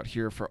 of you out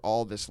here for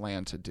all this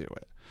land to do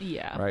it.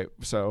 Yeah. Right.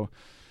 So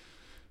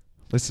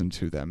listen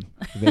to them.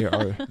 They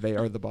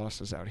are the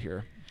bosses out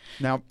here.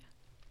 Now,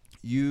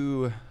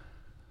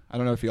 I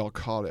don't know if you all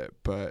caught it,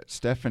 but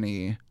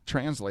Stephanie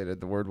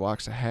translated the word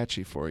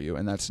Waxahachie for you,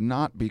 and that's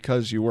not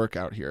because you work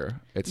out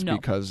here. It's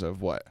because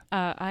of what?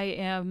 I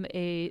am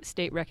a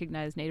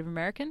state-recognized Native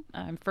American.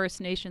 I'm First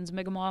Nations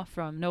Mi'kmaq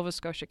from Nova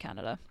Scotia,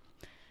 Canada.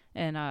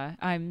 And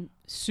I'm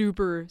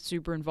super,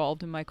 super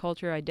involved in my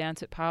culture. I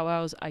dance at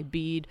powwows. I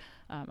bead.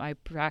 I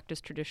practice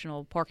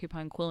traditional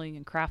porcupine quilling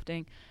and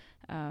crafting.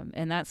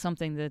 And that's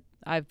something that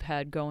I've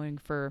had going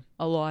for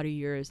a lot of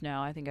years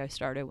now. I think I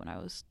started when I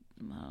was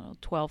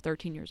 12,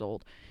 13 years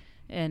old.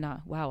 And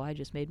wow, I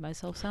just made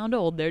myself sound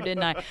old there,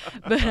 didn't I?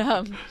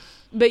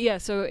 But yeah,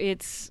 so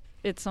it's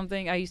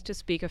something. I used to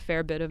speak a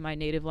fair bit of my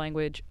native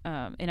language,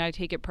 and I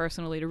take it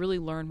personally to really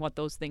learn what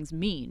those things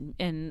mean.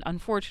 And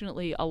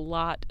unfortunately, a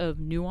lot of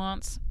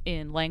nuance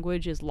in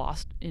language is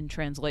lost in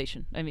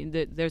translation. I mean,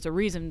 there's a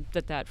reason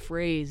that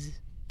phrase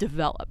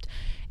developed.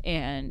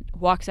 And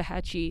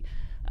Waxahachie,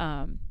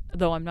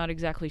 though I'm not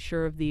exactly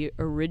sure of the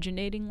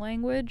originating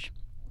language,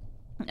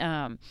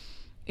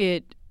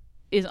 it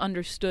is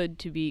understood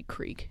to be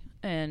Creek.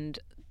 And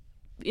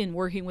in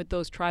working with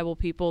those tribal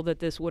people, that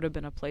this would have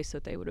been a place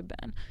that they would have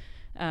been.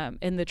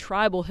 And the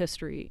tribal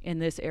history in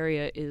this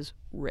area is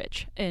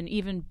rich. And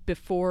even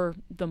before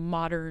the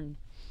modern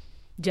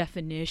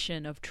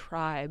definition of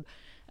tribe,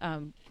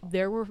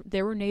 there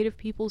were native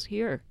peoples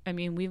here. I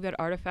mean, we've got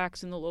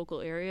artifacts in the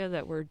local area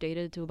that were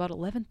dated to about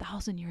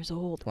 11,000 years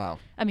old. Wow.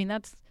 I mean,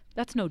 that's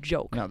no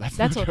joke. No, that's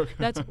no joke.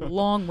 That's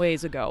long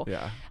ways ago.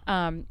 Yeah.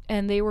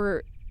 And they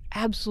were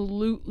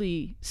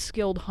absolutely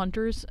skilled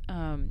hunters,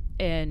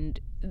 and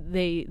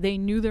they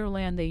knew their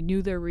land, they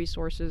knew their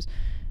resources,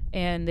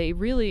 and they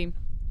really,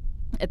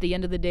 at the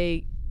end of the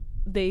day,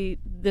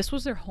 this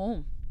was their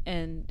home,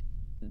 and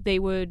they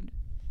would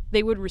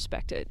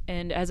respect it.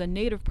 And as a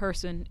Native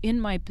person in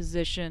my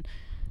position,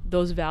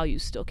 those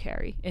values still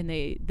carry, and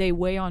they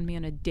weigh on me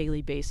on a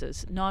daily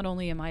basis. Not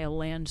only am I a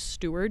land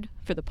steward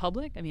for the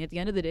public, I mean, at the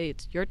end of the day,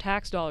 it's your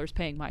tax dollars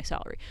paying my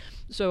salary.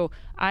 So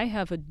I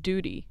have a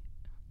duty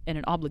and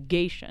an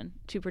obligation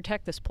to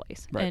protect this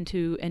place, right, and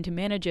to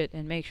manage it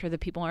and make sure that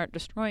people aren't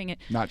destroying it.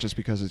 Not just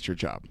because it's your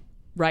job.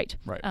 Right.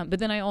 Right. But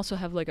then I also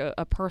have like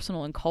a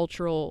personal and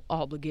cultural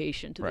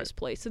obligation to this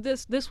place. So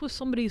this was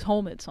somebody's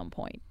home at some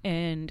point.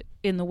 And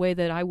in the way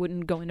that I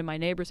wouldn't go into my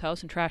neighbor's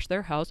house and trash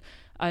their house,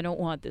 I don't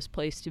want this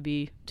place to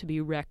be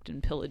wrecked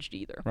and pillaged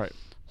either. Right.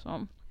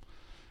 So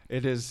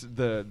it is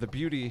the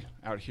beauty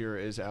out here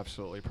is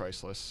absolutely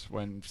priceless.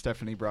 When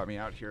Stephanie brought me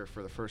out here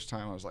for the first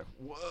time, I was like,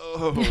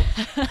 whoa,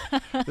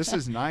 this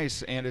is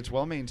nice, and it's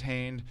well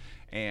maintained,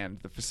 and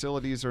the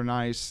facilities are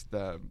nice.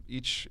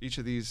 Each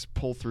of these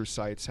pull-through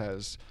sites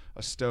has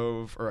a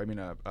stove, or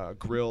a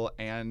grill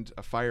and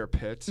a fire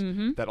pit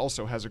that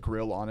also has a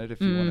grill on it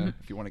if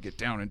you want to get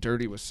down and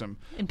dirty with some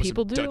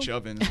Dutch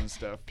ovens and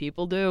stuff.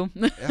 People do.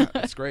 Yeah,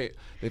 that's great.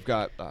 They've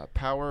got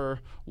power,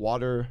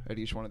 water at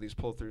each one of these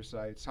pull-through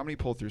sites. How many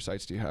pull-through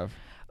sites do you have?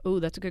 Oh,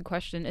 that's a good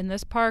question. In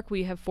this park,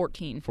 we have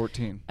 14.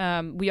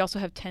 14. We also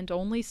have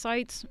tent-only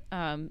sites.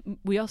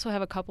 We also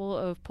have a couple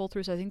of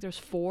pull-throughs. I think there's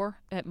 4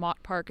 at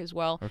Mott Park as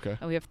well. Okay.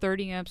 And we have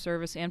 30-amp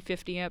service and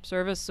 50-amp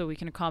service, so we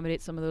can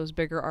accommodate some of those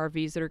bigger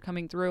RVs that are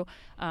coming through.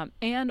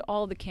 And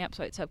all of the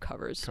campsites have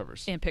covers.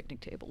 And picnic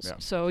tables. Yeah.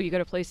 So you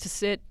got a place to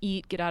sit,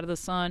 eat, get out of the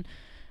sun.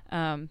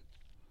 And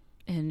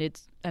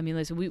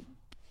listen,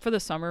 for the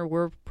summer,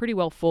 we're pretty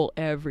well full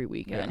every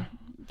weekend. Yeah.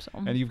 So.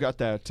 And you've got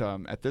that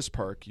at this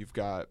park. You've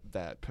got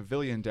that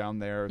pavilion down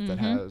there that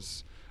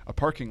has a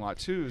parking lot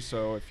too.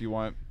 So if you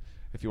want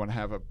to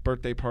have a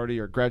birthday party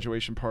or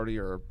graduation party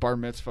or a bar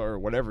mitzvah or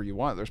whatever you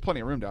want, there's plenty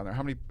of room down there.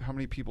 How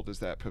many people does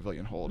that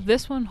pavilion hold?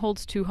 This one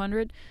holds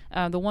 200.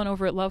 The one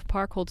over at Love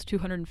Park holds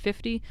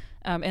 250.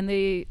 And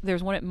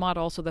there's one at Mott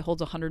also that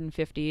holds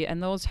 150.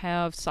 And those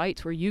have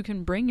sites where you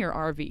can bring your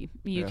RV.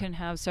 You can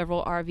have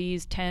several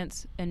RVs,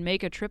 tents, and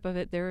make a trip of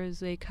it. There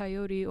is a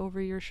coyote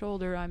over your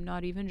shoulder. I'm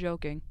not even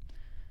joking.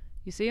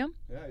 You see him?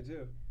 Yeah, I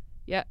do.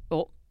 Yeah.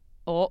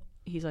 Oh.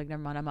 He's like,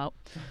 never mind, I'm out.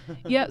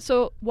 Yeah,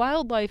 so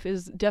wildlife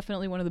is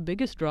definitely one of the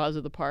biggest draws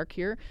of the park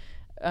here.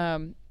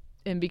 And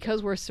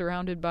because we're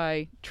surrounded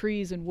by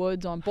trees and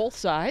woods on both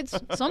sides,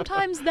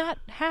 sometimes that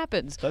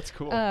happens. That's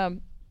cool.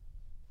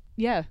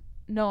 Yeah.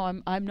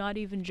 No, I'm not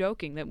even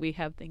joking that we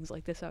have things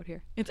like this out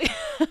here.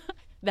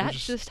 That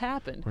just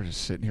happened. We're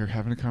just sitting here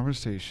having a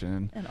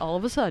conversation. And all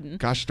of a sudden,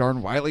 gosh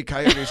darn wily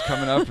coyotes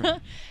coming up and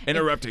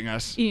interrupting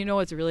us. You know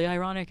what's really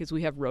ironic is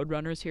we have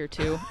roadrunners here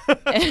too. No,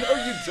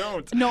 you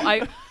don't. No,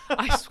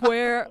 I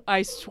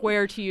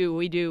swear to you,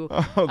 we do.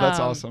 Oh, that's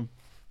awesome.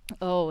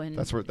 Oh, and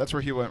that's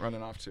where he went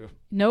running off to.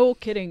 No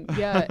kidding.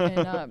 Yeah,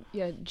 and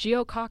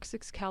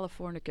Geococcus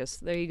californicus.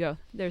 There you go.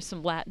 There's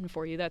some Latin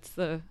for you. That's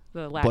the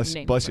Latin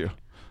name. Bless you.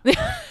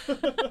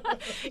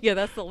 Yeah,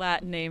 that's the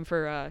Latin name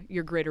for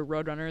your greater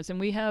roadrunners, and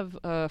we have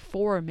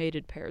 4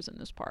 mated pairs in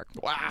this park.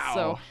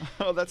 Wow!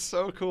 Oh, that's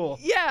so cool.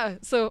 Yeah.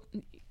 So,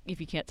 if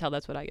you can't tell,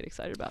 that's what I get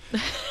excited about.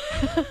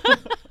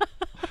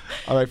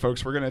 All right,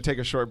 folks, we're gonna take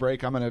a short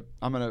break. I'm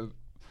gonna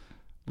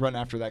run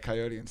after that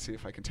coyote and see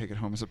if I can take it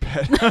home as a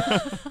pet.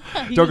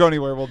 Don't go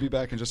anywhere. We'll be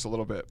back in just a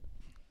little bit.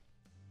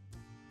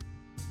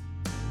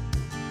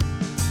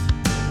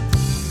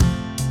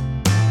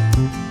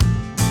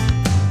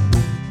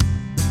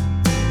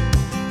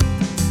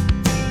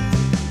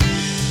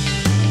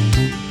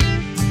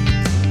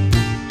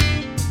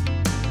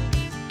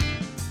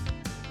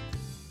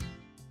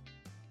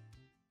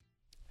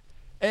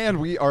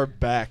 And we are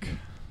back.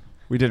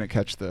 We didn't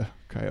catch the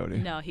coyote.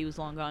 No, he was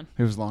long gone.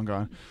 He was long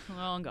gone.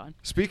 Long gone.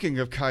 Speaking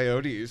of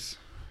coyotes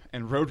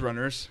and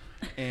roadrunners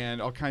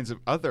and all kinds of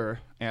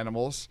other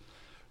animals,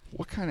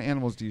 what kind of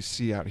animals do you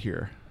see out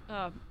here?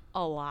 A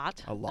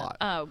lot. A lot.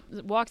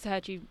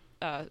 Waxahachie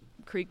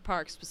Creek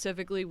Park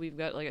specifically, we've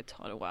got like a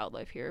ton of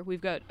wildlife here.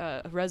 We've got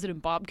a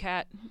resident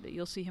bobcat that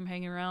you'll see him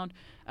hanging around.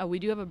 We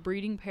do have a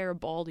breeding pair of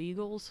bald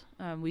eagles.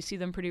 We see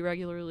them pretty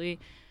regularly.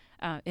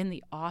 In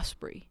the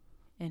osprey.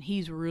 And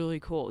he's really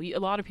cool. A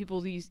lot of people,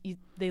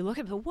 they look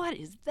at him, what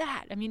is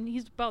that? I mean,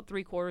 he's about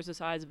 3/4 the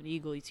size of an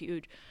eagle. He's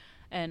huge.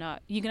 And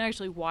you can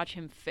actually watch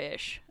him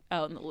fish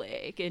out in the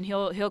lake. And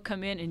he'll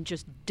come in and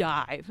just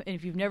dive. And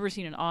if you've never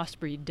seen an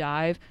osprey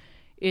dive,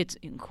 it's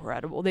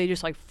incredible. They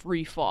just like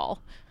free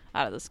fall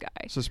out of the sky.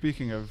 So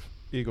speaking of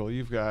eagle,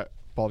 you've got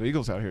bald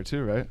eagles out here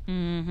too, right?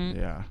 Mm-hmm.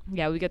 Yeah.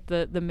 Yeah, we get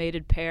the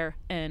mated pair.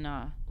 And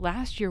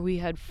last year we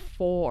had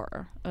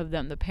 4 of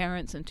them, the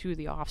parents and 2 of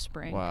the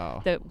offspring.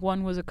 Wow. That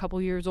one was a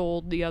couple years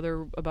old, the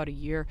other about a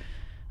year.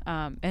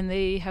 And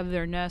they have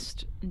their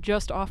nest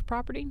just off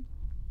property.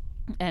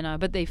 And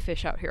but they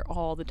fish out here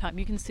all the time.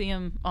 You can see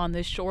them on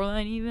this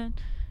shoreline even.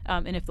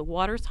 And if the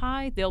water's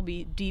high, they'll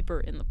be deeper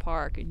in the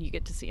park, and you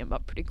get to see them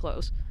up pretty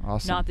close.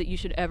 Awesome. Not that you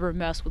should ever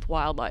mess with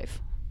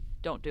wildlife.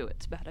 Don't do it.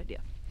 It's a bad idea.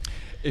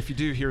 If you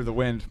do hear the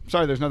wind,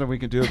 sorry, there's nothing we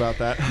can do about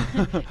that.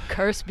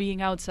 Curse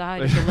being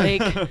outside in the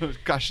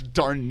lake. Gosh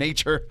darn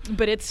nature.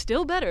 But it's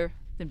still better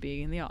than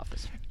being in the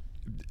office.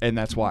 And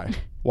that's why.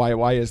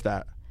 Why is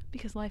that?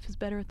 Because life is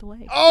better at the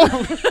lake.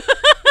 Oh!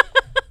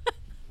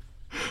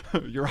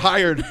 You're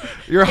hired.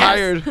 You're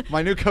hired.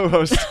 My new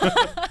co-host.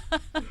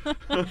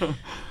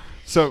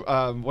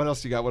 So, what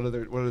else do you got? What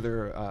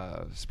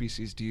other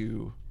species do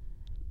you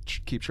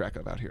keep track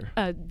of out here?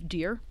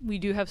 Deer. We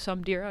do have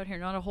some deer out here,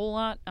 not a whole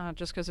lot,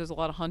 just because there's a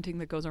lot of hunting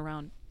that goes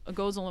on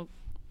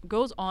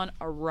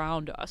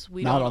around us.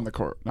 Not on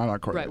court.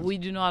 Right. We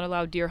do not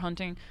allow deer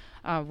hunting.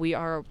 We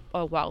are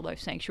a wildlife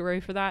sanctuary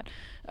for that.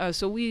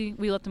 So we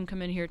let them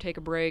come in here, take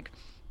a break,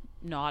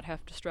 not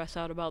have to stress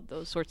out about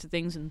those sorts of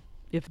things. And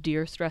if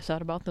deer stress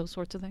out about those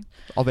sorts of things,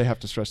 all they have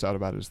to stress out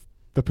about is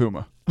the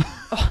puma.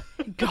 Oh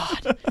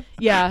God.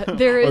 Yeah,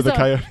 there is or the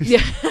coyotes.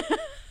 Yeah.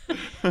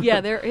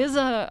 Yeah, there is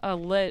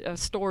a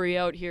story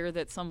out here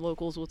that some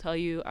locals will tell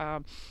you.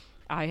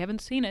 I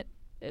haven't seen it.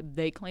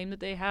 They claim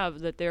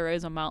that there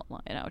is a mountain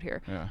lion out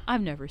here. Yeah.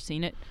 I've never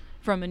seen it.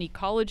 From an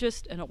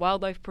ecologist and a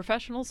wildlife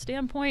professional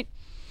standpoint,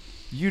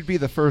 you'd be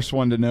the first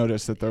one to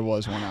notice that there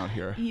was one out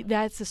here.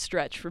 That's a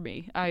stretch for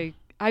me.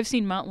 I've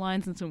seen mountain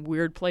lions in some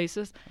weird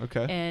places.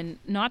 Okay. And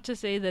not to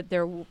say that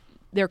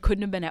there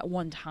couldn't have been at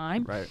one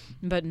time. Right.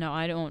 But no,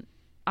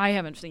 I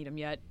haven't seen them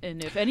yet.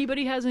 And if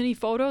anybody has any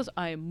photos,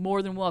 I am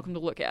more than welcome to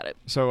look at it.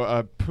 So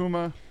a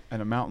puma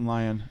and a mountain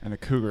lion and a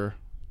cougar,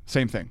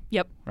 same thing.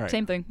 Yep. Right.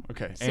 Same thing.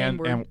 Okay. Same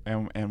word.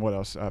 And what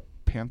else?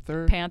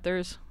 Panther?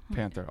 Panthers.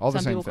 Panther. All the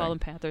same thing. Some people call them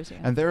panthers, yeah.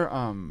 And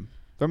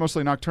they're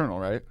mostly nocturnal,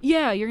 right?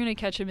 Yeah, you're going to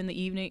catch them in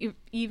the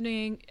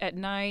evening, at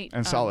night.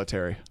 And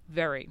solitary.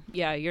 Very.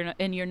 Yeah, you're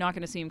not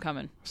going to see them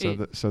coming.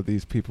 So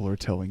these people are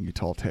telling you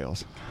tall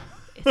tales.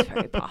 It's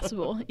very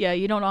possible. Yeah,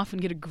 you don't often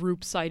get a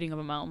group sighting of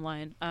a mountain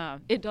lion.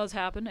 It does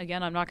happen.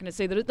 Again, I'm not going to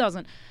say that it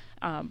doesn't.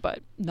 But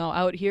no,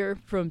 out here,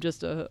 from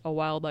just a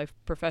wildlife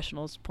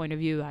professional's point of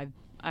view,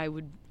 I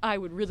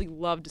would really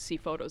love to see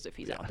photos if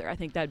he's out there. I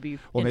think that'd be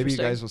well. Maybe you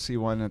interesting. guys will see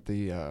one at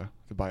the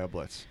Bio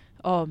Blitz.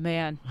 Oh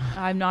man,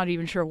 I'm not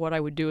even sure what I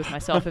would do with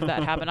myself if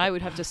that happened. I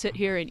would have to sit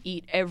here and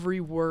eat every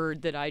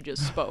word that I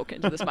just spoke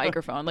into this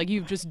microphone. Like,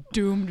 you've just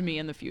doomed me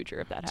in the future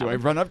if that happened. Do I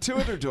run up to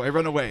it or do I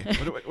run away?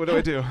 What do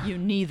I do? You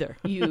neither.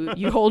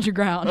 You hold your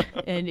ground,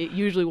 and it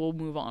usually will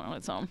move on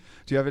its own.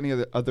 Do you have any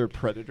other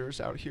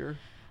predators out here?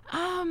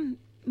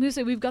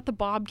 We've got the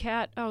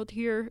bobcat out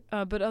here,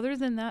 but other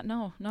than that,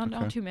 no,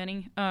 not too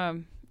many.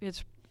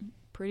 It's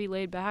pretty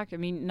laid back. I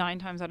mean, 9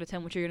 times out of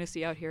 10, what you're going to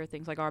see out here are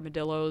things like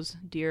armadillos,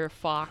 deer,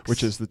 fox.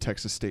 Which is the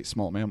Texas state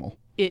small mammal.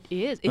 It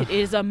is. It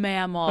is a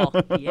mammal.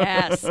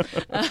 Yes.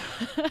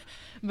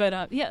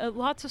 But yeah,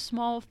 lots of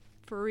small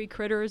furry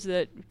critters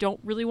that don't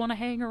really want to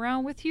hang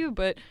around with you,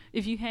 but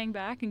if you hang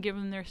back and give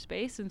them their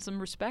space and some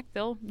respect,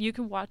 you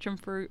can watch them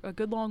for a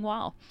good long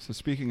while. So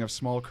speaking of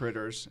small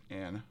critters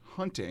and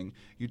hunting,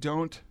 you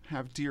don't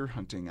have deer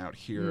hunting out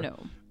here. No.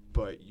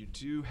 But you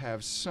do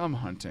have some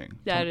hunting.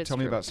 Tell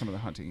me about some of the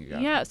hunting you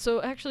got. Yeah,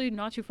 so actually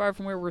not too far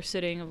from where we're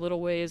sitting, a little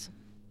ways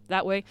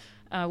that way,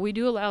 we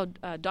do allow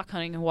duck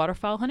hunting and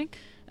waterfowl hunting.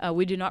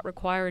 We do not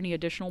require any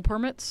additional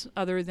permits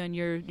other than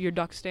your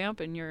duck stamp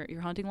and your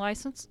hunting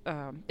license.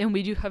 And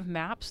we do have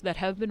maps that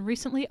have been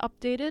recently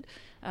updated.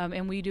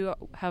 And we do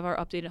have our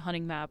updated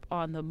hunting map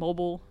on the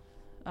mobile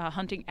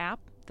hunting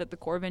app that the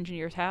Corps of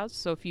Engineers has.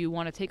 So if you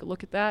want to take a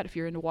look at that, if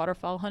you're into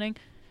waterfowl hunting,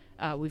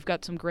 we've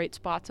got some great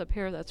spots up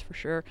here, that's for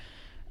sure.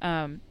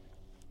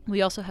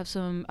 We also have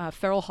some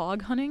feral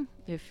hog hunting,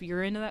 if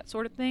you're into that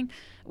sort of thing.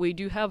 We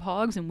do have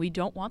hogs, and we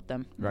don't want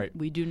them. Right.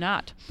 We do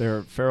not.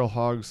 They're feral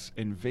hogs,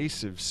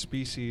 invasive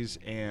species,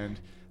 and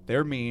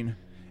they're mean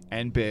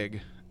and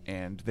big,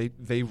 and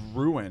they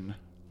ruin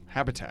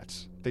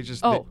habitats.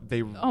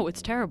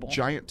 It's terrible.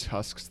 Giant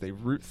tusks, they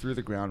root through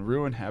the ground,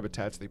 ruin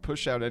habitats. They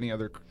push out any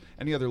other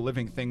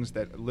living things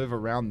that live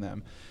around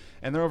them,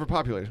 and they're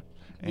overpopulated.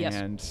 Yes.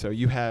 And so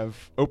you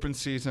have open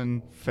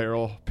season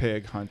feral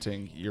pig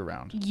hunting year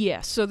round.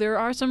 Yes. So there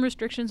are some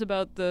restrictions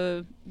about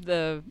the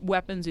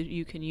weapons that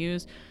you can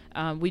use.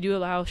 We do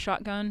allow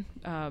shotgun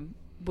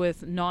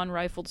with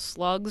non-rifled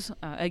slugs.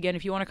 Again,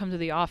 if you want to come to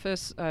the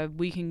office,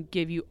 we can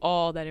give you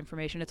all that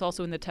information. It's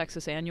also in the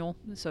Texas Annual.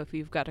 So if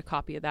you've got a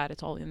copy of that,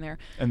 it's all in there.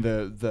 And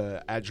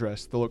the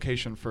address, the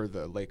location for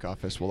the lake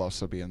office will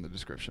also be in the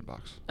description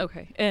box.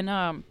 Okay.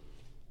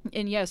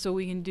 And yeah, so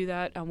we can do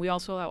that. We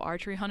also allow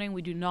archery hunting.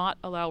 We do not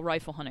allow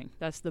rifle hunting.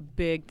 That's the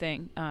big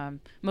thing,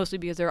 mostly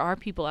because there are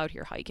people out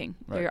here hiking.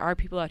 Right. There are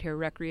people out here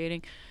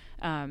recreating.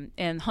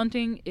 And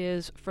hunting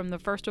is from the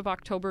 1st of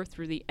October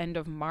through the end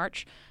of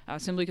March,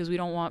 simply because we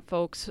don't want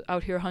folks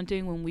out here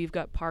hunting when we've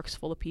got parks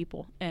full of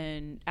people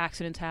and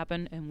accidents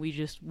happen, and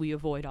we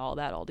avoid all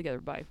that altogether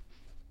by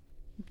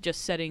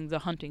just setting the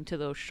hunting to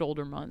those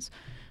shoulder months.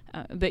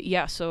 But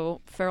yeah,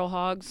 so feral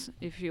hogs,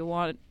 if you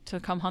want to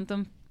come hunt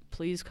them,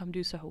 please come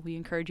do so. We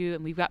encourage you,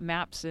 and we've got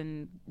maps,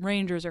 and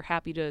rangers are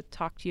happy to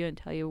talk to you and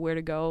tell you where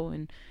to go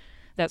and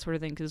that sort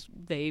of thing, because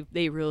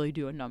they really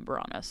do a number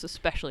on us,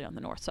 especially on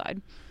the north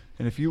side.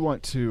 And if you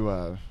want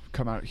to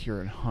come out here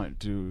and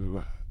hunt,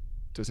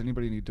 does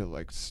anybody need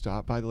to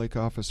stop by the lake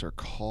office or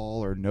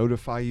call or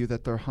notify you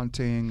that they're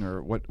hunting,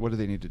 or what do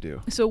they need to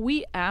do? So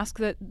we ask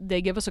that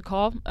they give us a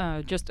call,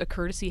 just a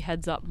courtesy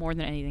heads up more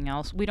than anything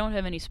else. We don't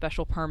have any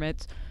special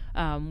permits.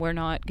 We're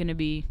not going to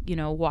be,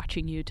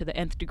 watching you to the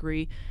nth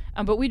degree.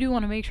 But we do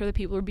want to make sure that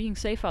people are being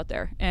safe out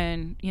there.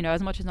 And,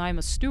 as much as I'm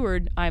a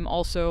steward, I'm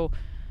also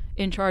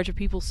in charge of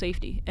people's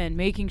safety and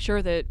making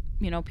sure that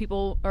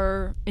people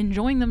are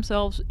enjoying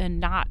themselves and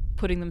not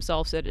putting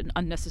themselves at an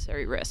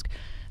unnecessary risk.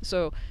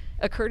 So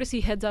a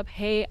courtesy heads up,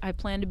 hey, I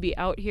plan to be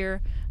out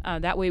here.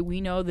 That way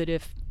we know that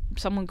if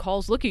someone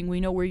calls looking,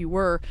 we know where you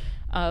were.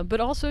 But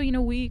also,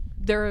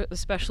 they're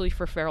especially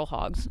for feral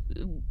hogs.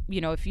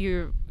 If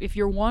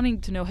you're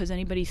wanting to know, has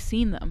anybody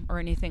seen them or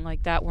anything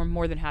like that, we're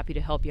more than happy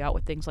to help you out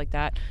with things like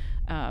that,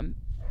 and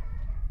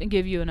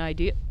give you an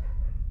idea.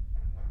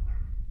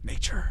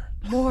 Nature.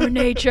 More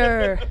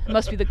nature.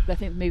 Must be I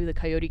think maybe the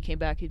coyote came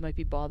back. He might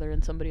be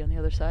bothering somebody on the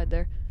other side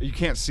there. You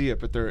can't see it,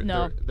 but there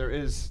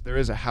is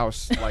a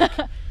house like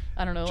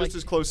I don't know, just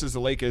as close as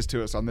the lake is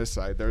to us on this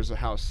side. There's a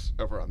house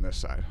over on this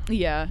side.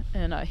 Yeah,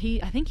 and I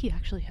think he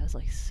actually has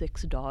like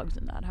 6 dogs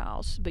in that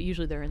house, but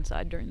usually they're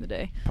inside during the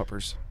day.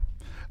 Puppers.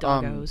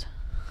 Doggos.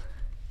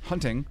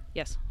 Hunting.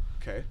 Yes.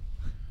 Okay.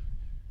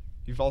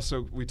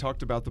 We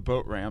talked about the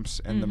boat ramps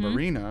and the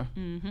marina,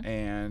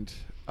 and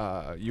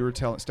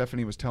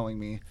Stephanie was telling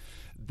me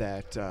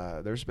that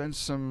there's been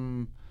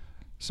some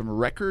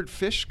record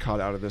fish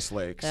caught out of this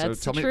lake.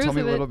 That's so tell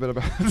me a the little bit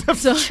about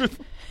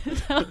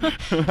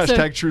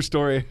hashtag true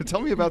story.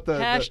 Tell me about the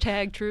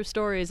hashtag true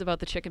stories about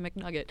the chicken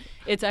McNugget.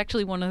 It's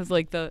actually one of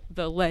the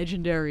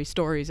legendary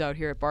stories out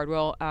here at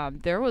Bardwell.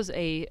 There was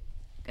a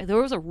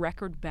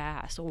record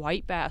bass, a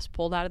white bass,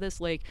 pulled out of this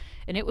lake,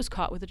 and it was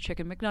caught with a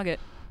chicken McNugget.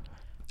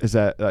 Is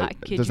that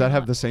does that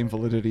have the same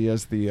validity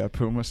as the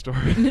Puma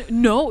story?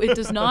 No, it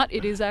does not.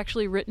 It is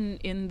actually written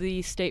in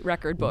the state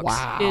record books.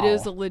 Wow. It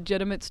is a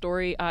legitimate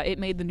story. It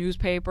made the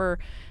newspaper.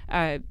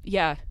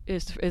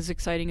 It's as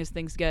exciting as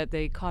things get.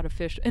 They caught a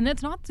fish, and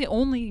that's not the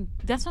only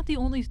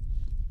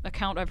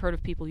account I've heard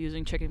of people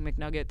using chicken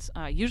McNuggets.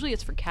 Usually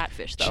it's for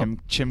catfish, though.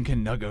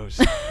 Chimkin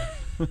Nuggos.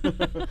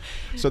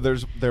 So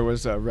there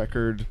was a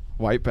record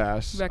white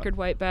bass. Record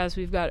white bass.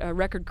 We've got a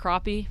record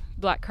crappie,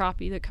 black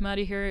crappie that come out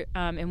of here,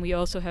 and we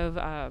also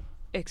have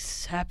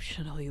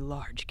exceptionally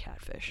large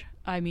catfish.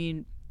 I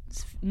mean,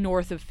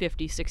 north of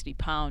 50, 60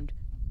 pound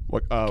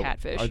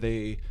catfish. Are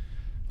they?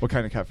 What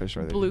kind of catfish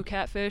are they? Blue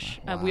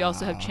catfish. Wow. We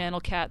also have channel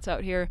cats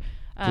out here.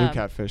 Blue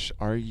catfish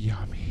are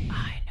yummy.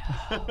 I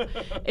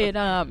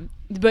know.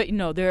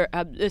 But they're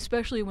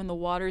especially when the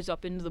water's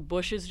up into the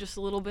bushes just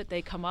a little bit.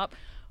 They come up.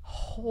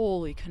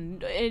 Holy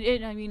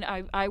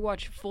I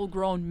watch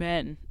full-grown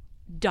men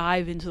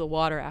dive into the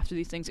water after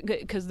these things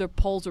because their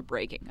poles are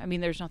breaking. I mean,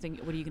 there's nothing.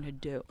 What are you gonna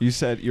do? You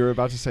said you were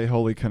about to say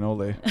holy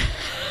cannoli.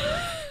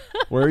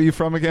 Where are you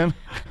from again?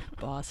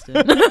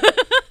 Boston.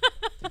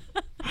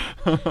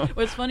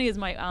 What's funny is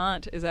my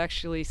aunt is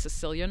actually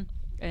Sicilian,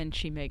 and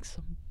she makes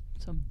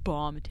some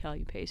bomb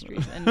Italian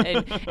pastries. And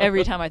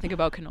every time I think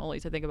about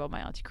cannolis, I think about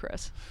my auntie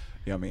Chris.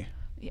 Yummy.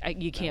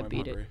 You can't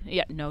beat it.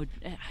 Yeah, no,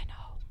 I know.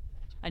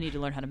 I need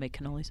to learn how to make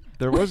cannolis.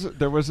 There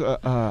was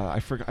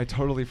I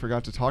totally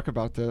forgot to talk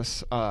about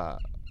this.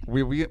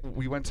 We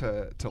went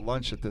to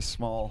lunch at this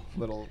small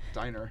little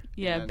diner.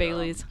 Yeah, and,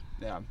 Bailey's.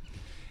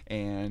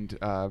 And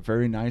a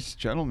very nice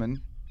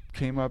gentleman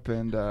came up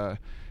and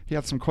he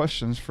had some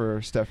questions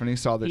for Stephanie.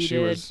 Saw that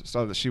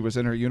she was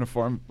in her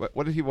uniform.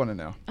 What did he want to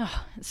know?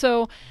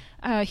 So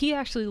he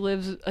actually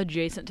lives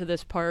adjacent to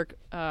this park,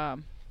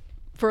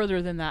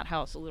 further than that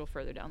house, a little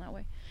further down that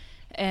way,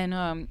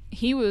 and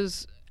he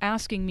was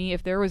asking me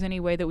if there was any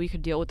way that we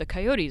could deal with the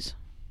coyotes,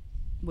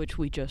 which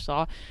we just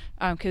saw,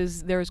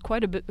 because there's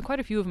quite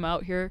a few of them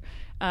out here,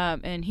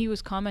 and he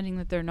was commenting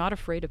that they're not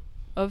afraid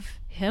of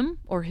him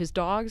or his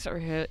dogs or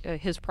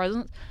his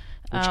presence.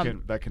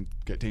 That can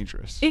get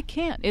dangerous. It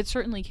can. It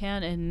certainly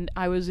can. And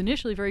I was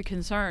initially very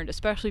concerned,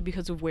 especially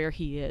because of where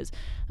he is.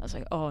 I was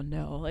like, oh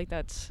no, like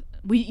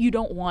you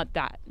don't want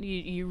that.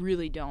 You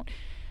really don't.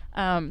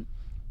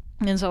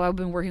 And so I've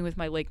been working with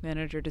my lake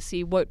manager to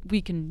see what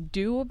we can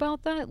do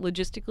about that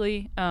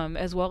logistically,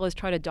 as well as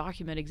try to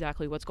document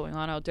exactly what's going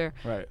on out there.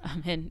 Right.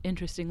 And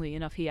interestingly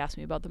enough, he asked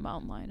me about the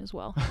mountain lion as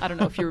well. I don't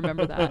know if you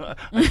remember that.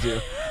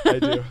 I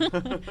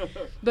do.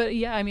 But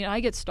yeah, I mean,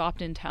 I get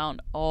stopped in town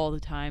all the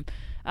time.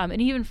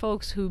 And even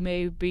folks who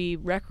may be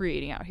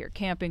recreating out here,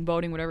 camping,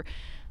 boating, whatever,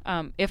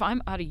 if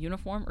I'm out of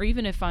uniform, or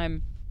even if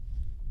I'm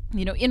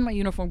in my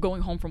uniform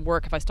going home from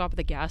work, if I stop at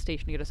the gas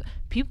station to get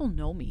people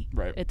know me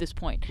at this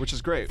point. Which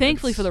is great.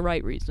 Thankfully for the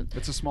right reason.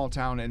 It's a small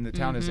town, and the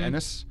town is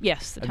Ennis?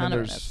 Yes, the town of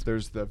Ennis.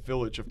 There's the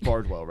village of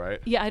Bardwell,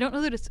 right? Yeah, I don't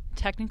know that it's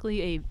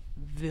technically a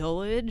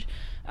village,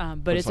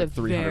 but it's like a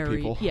 300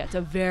 people. Yeah, it's a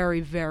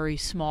very, very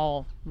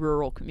small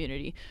rural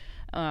community.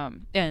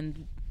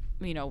 And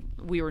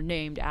we were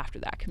named after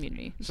that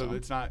community. So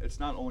it's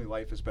not only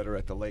life is better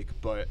at the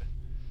lake, but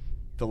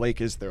the lake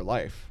is their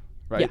life,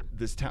 right?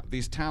 Yeah.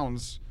 These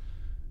towns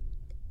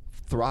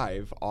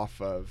thrive off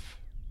of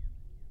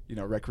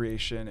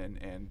recreation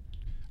and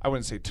I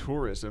wouldn't say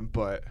tourism,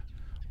 but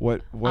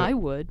what I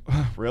would.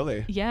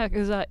 Really? Yeah,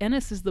 because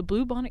Ennis is the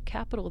bluebonnet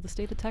capital of the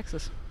state of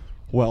Texas.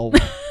 Well,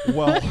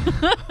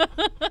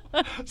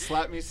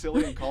 slap me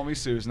silly and call me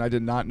Susan. I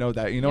did not know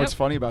that. What's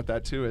funny about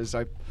that too is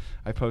I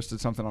posted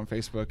something on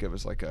Facebook. It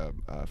was like a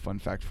Fun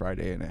Fact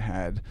Friday, and it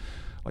had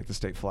like the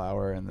state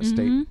flower and the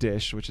state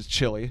dish, which is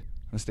chili.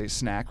 the state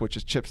snack, which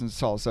is chips and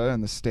salsa,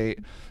 and the state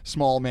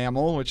small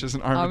mammal, which is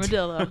an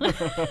armadillo.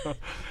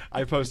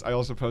 I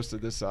also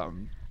posted this.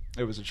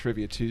 It was a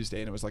Trivia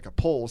Tuesday, and it was like a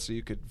poll, so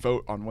you could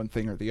vote on one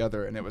thing or the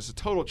other, and it was a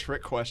total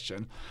trick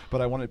question.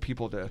 But I wanted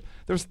people to.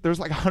 There's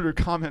like 100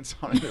 comments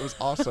on it. It was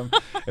awesome.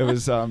 It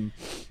was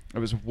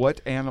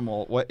what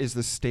is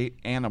the state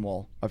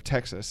animal of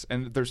Texas?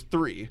 And there's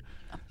three.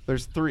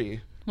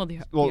 Well,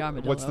 the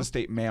armadillo. What's the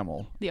state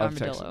mammal of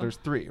armadillo. Texas? There's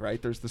three,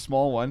 right? There's the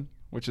small one,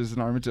 which is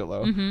an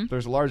armadillo. Mm-hmm.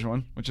 There's a large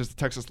one, which is the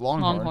Texas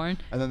longhorn.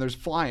 And then there's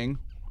flying,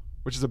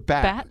 which is a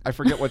bat. I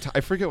forget what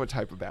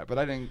type of bat, but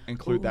I didn't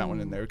include that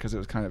one in there because it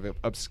was kind of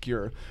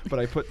obscure. But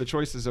I put the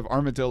choices of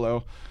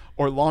armadillo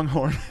or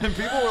longhorn, and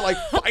people were like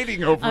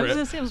fighting over it. I was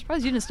gonna say, I'm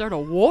surprised you didn't start a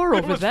war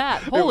over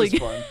that. Holy! It was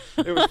fun.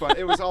 It was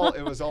fun.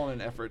 It was all in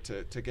an effort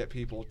to get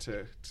people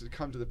to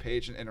come to the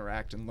page and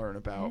interact and learn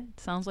about. Yeah,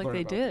 sounds like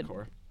they did.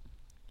 The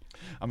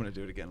I'm gonna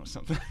do it again with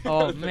something.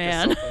 Oh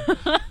man!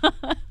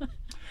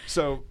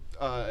 So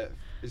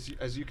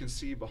as you can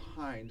see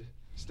behind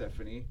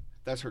Stephanie,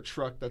 that's her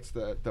truck. That's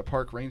the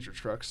park ranger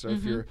truck. So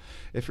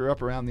if you're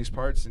up around these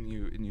parts and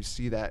you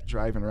see that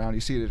driving around,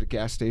 you see it at a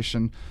gas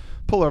station,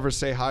 pull over,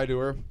 say hi to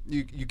her.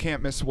 You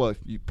can't miss. Well,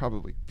 you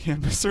probably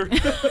can't miss her.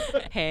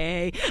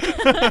 Hey.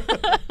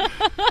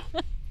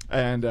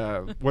 And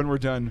when we're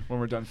done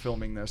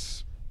filming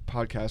this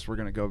podcast, we're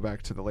going to go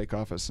back to the lake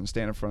office and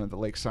stand in front of the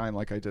lake sign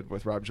like I did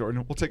with Rob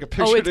Jordan. We'll take a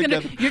picture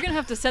together. You're going to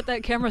have to set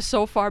that camera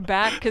so far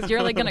back because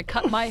you're like going to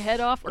cut my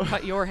head off or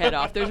cut your head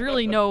off. There's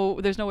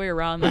no way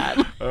around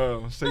that.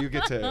 Oh, so you'll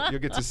get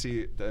to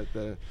see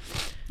the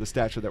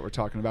statue that we're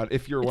talking about.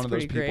 If you're one of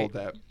those people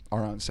that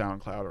are on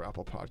SoundCloud or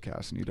Apple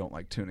Podcasts and you don't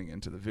like tuning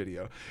into the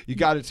video, you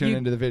got to tune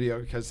into the video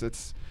because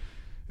it's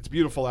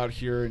beautiful out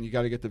here, and you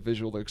got to get the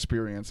visual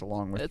experience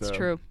along with it. It's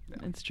true. Yeah.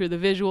 It's true. The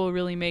visual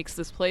really makes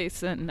this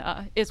place, and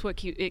it's what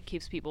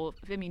keeps people,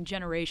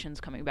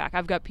 generations coming back.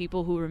 I've got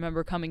people who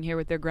remember coming here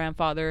with their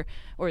grandfather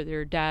or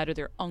their dad or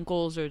their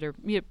uncles or their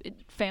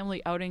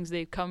family outings.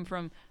 They come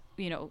from,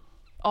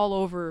 all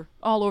over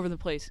the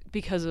place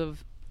because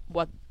of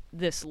what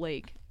this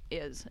lake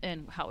is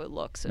and how it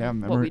looks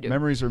and what we do.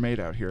 Memories are made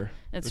out here.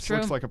 It's this true.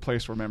 Looks like a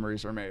place where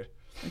memories are made.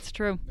 It's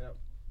true. Yep.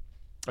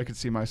 I could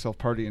see myself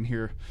partying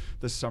here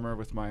this summer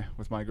with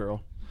my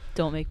girl.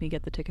 Don't make me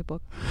get the ticket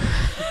book.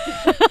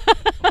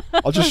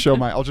 I'll just show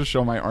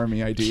my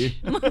Army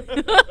ID.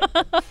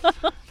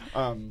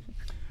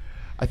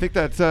 I think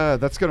that's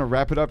going to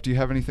wrap it up. Do you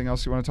have anything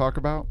else you want to talk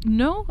about?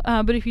 No,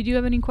 but if you do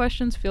have any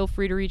questions, feel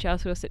free to reach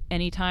out to us at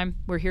any time.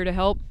 We're here to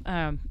help.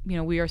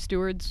 We are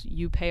stewards.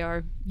 You pay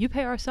our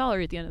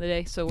salary at the end of the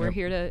day, so we're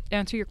here to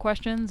answer your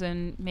questions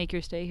and make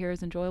your stay here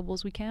as enjoyable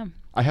as we can.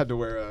 I had to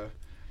wear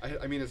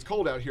I mean, it's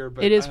cold out here,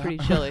 but it is pretty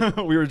chilly.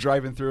 We were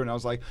driving through, and I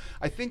was like,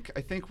 I think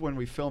when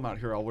we film out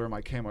here, I'll wear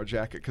my camo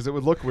jacket because it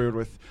would look weird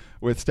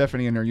with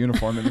Stephanie in her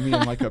uniform and me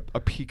in like a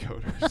pea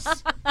coat.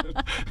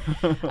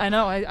 I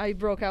know. I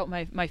broke out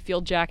my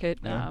field jacket,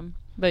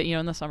 but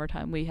in the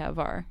summertime we have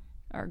our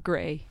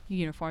gray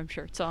uniform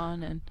shirts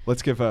on, and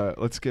let's give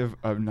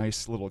a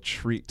nice little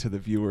treat to the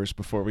viewers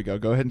before we go.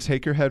 Go ahead and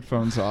take your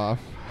headphones off.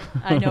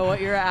 I know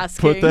what you're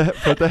asking.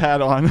 Put the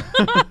hat on.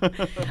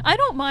 I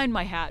don't mind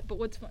my hat, but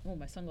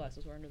my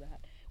sunglasses were under the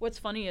hat. What's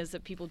funny is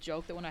that people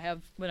joke that when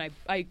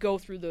I go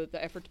through the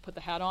effort to put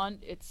the hat on,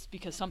 it's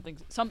because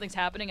something's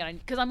happening, and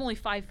because I'm only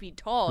 5 feet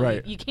tall,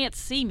 right. You can't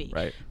see me,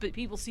 right. But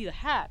people see the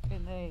hat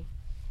and they.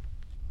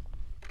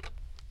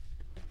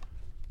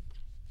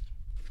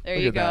 There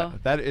you go.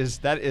 That is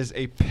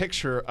a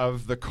picture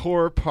of the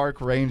Core Park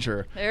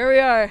Ranger. There we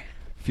are.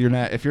 If you're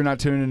not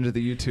tuning into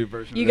the YouTube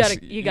version, you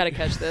gotta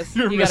catch this.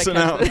 You're missing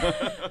out.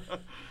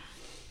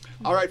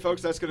 All right,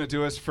 folks, that's going to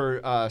do us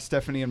for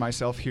Stephanie and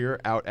myself here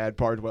out at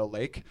Bardwell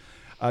Lake.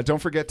 Don't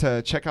forget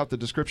to check out the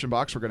description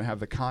box. We're going to have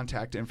the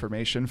contact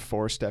information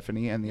for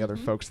Stephanie and the other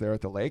folks there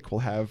at the lake. We'll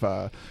have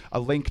a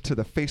link to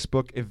the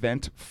Facebook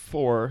event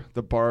for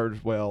the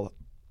Bardwell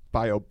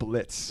Bio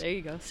Blitz. There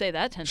you go. Say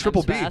that 10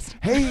 Triple times B. fast.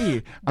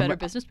 Hey, Better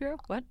Business Bureau.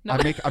 What? No.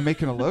 I'm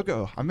making a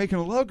logo. I'm making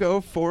a logo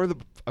for the.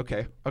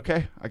 Okay.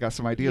 I got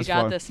some ideas. You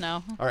got this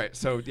now. All right.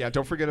 So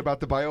don't forget about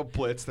the Bio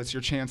Blitz. That's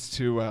your chance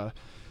to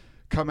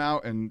come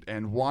out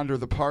and wander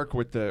the park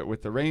with the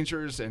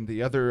Rangers and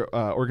the other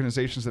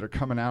organizations that are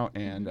coming out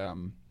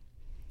and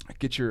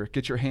get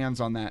your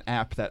hands on that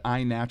app, that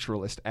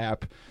iNaturalist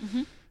app.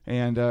 Mm-hmm.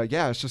 And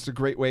it's just a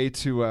great way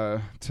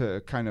to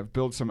kind of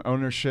build some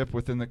ownership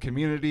within the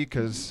community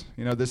because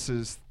this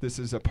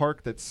is a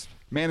park that's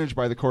managed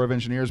by the Corps of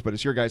Engineers, but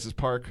it's your guys'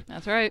 park.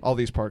 That's right. All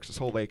these parks, this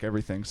whole lake,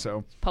 everything.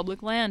 So it's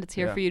public land. It's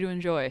here for you to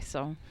enjoy.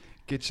 So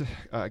get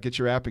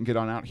your app and get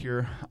on out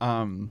here.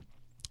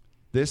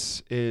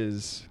 It's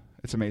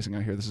amazing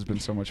out here. This has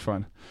been so much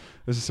fun.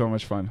 This is so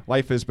much fun.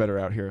 Life is better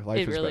out here. Life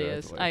it is really better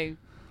is. At the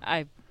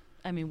lake.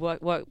 I mean,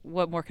 what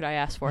more could I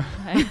ask for?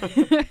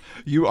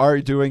 You are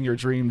doing your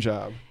dream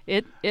job.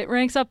 It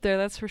ranks up there,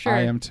 that's for sure.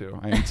 I am too.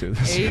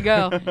 There you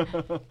go.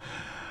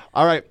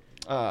 All right,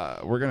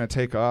 we're gonna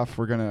take off.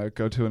 We're gonna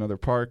go to another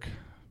park,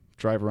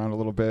 drive around a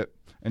little bit,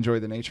 enjoy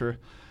the nature.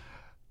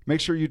 Make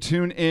sure you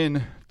tune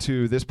in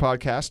to this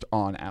podcast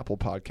on Apple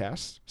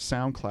Podcasts,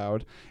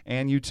 SoundCloud,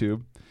 and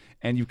YouTube.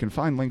 And you can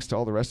find links to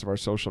all the rest of our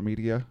social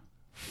media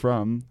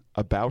from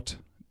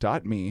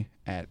about.me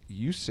at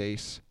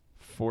USACE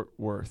Fort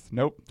Worth.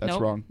 Nope, that's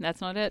wrong. That's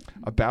not it.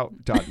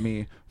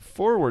 About.me /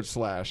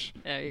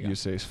 There you go.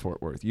 USACE Fort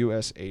Worth.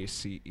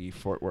 USACE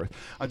Fort Worth.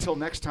 Until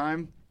next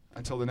time,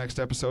 until the next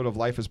episode of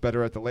Life is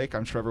Better at the Lake,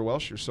 I'm Trevor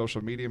Welsh, your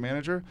social media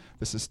manager.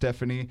 This is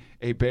Stephanie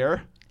A.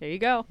 Bear. There you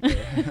go.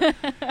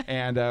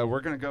 And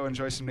we're going to go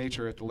enjoy some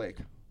nature at the lake.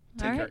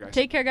 Take care, guys.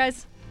 Take care,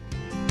 guys.